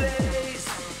the place.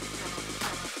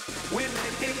 We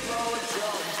make it go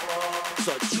jump up.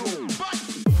 So jump.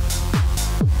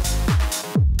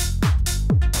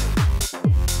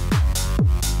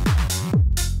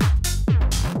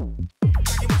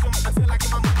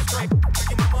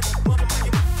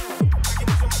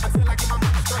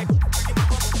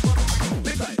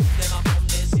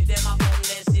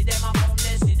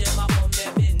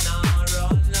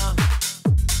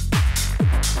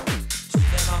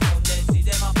 See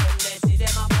them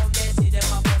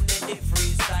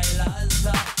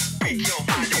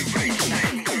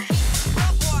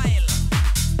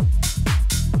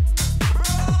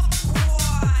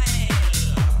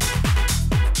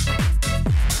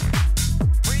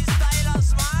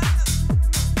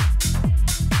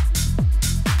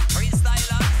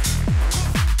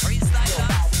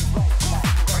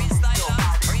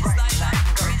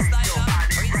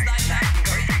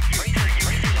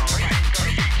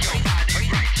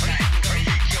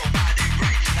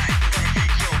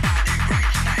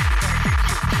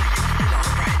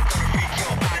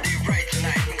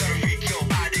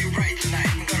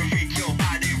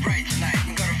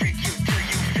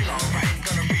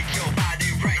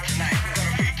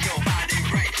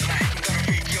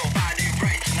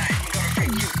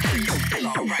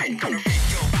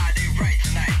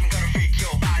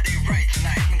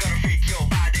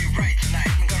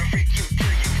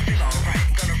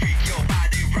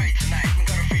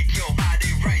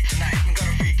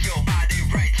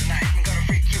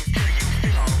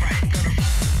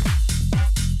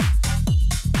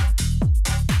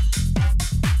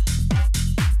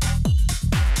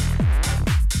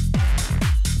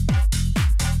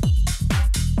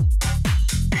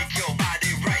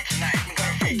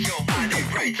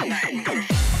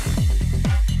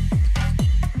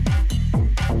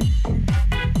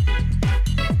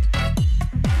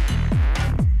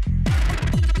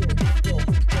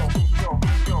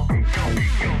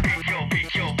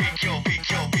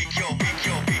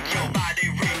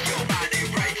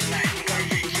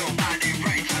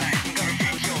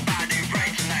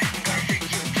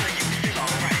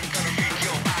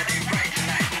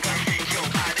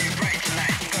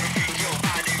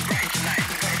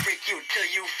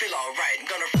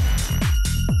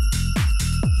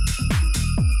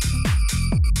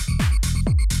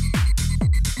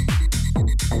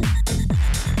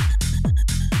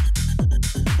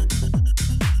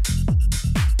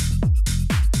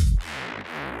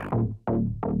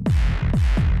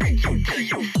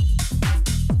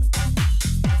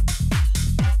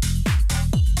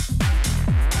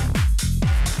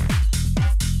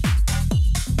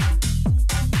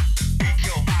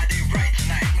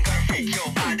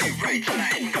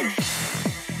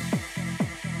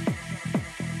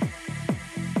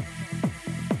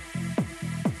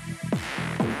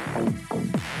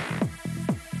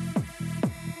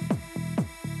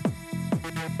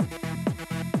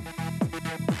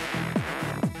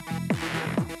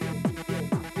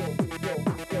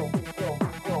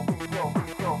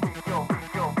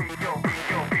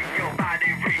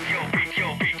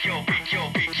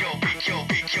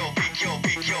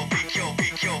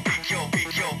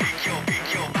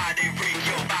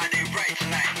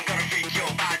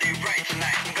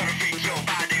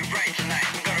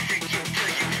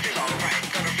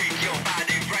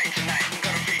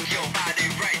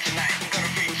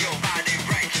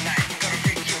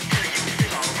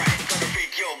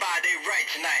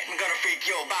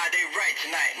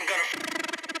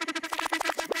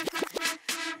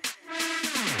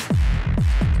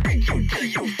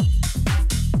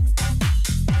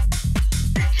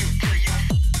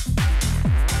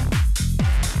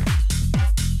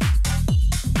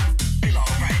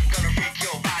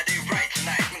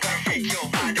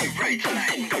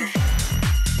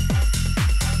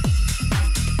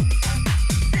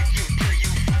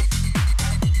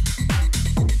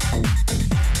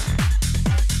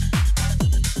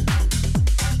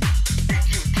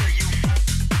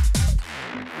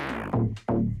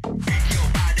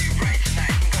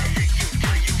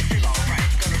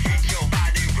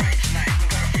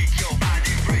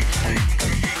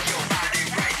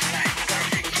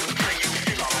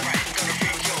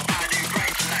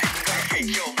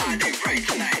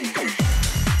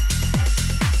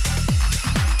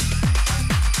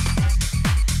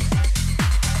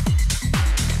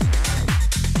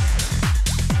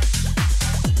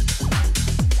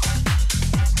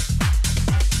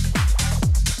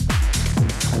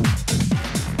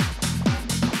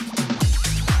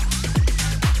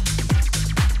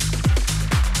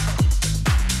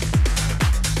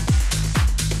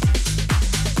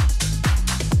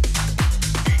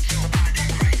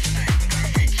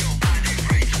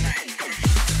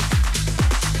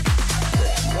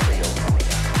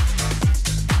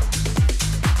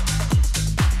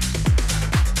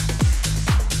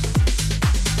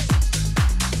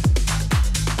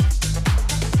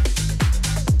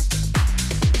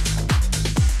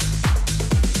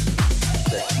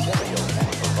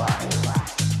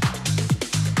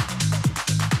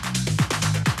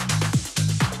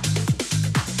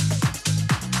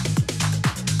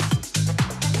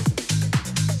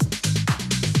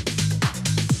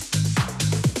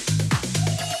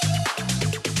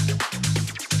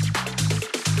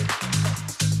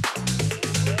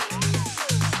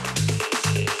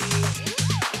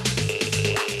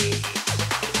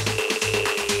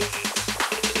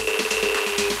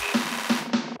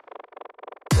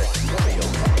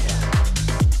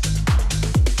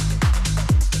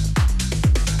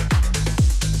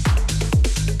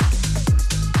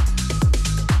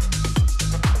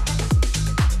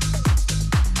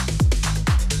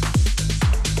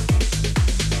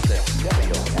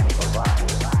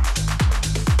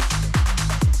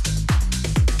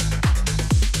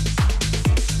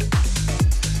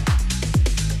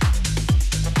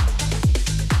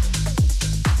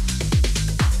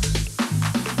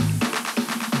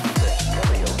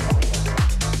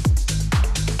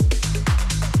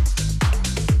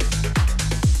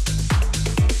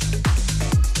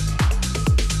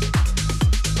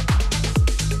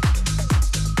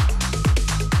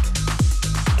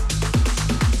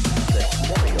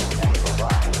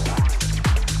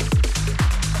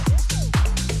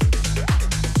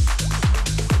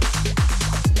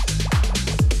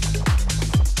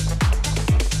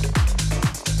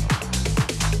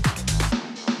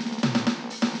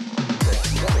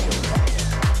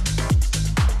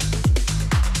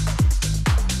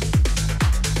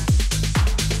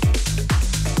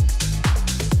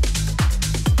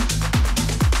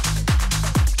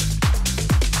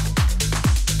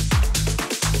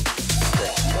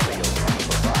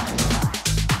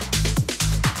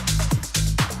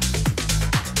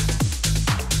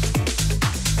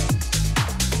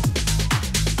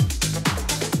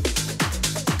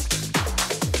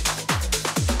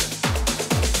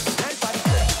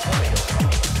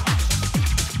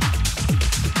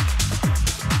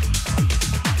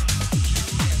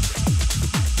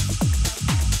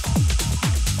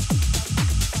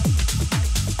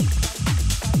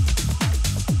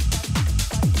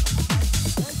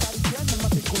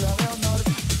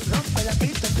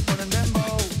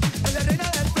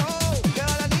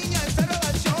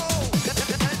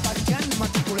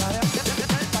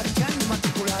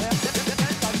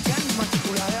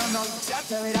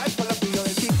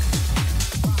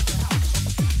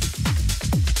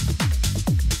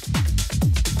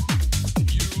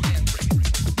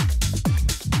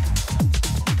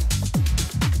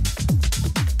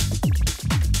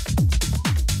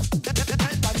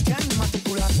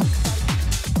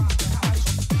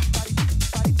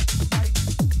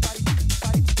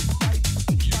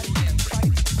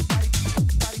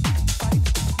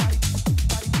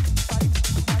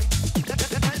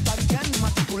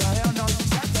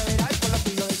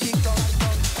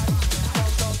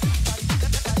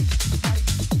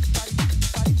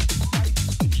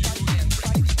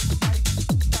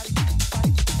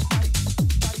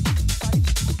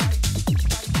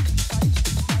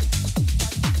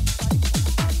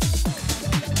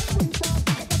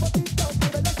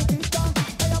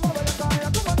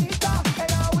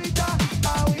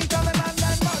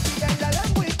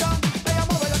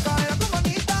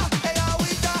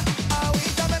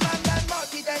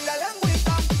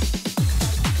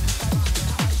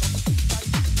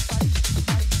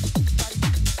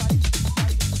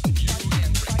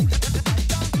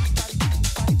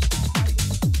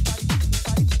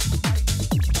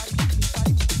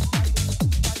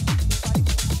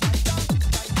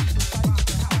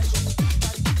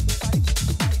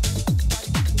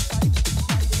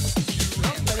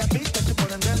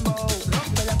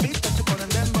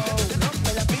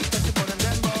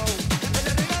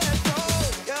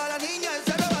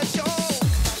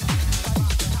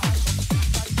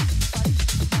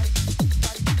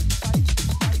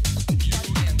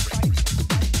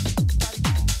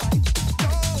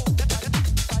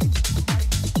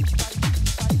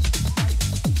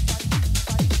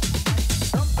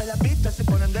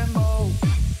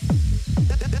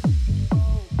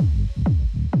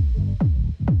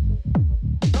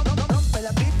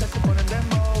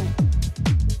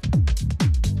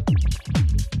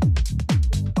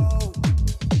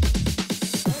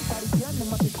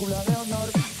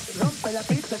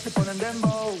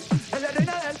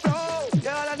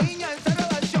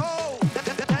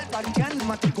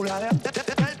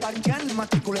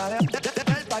matrícula de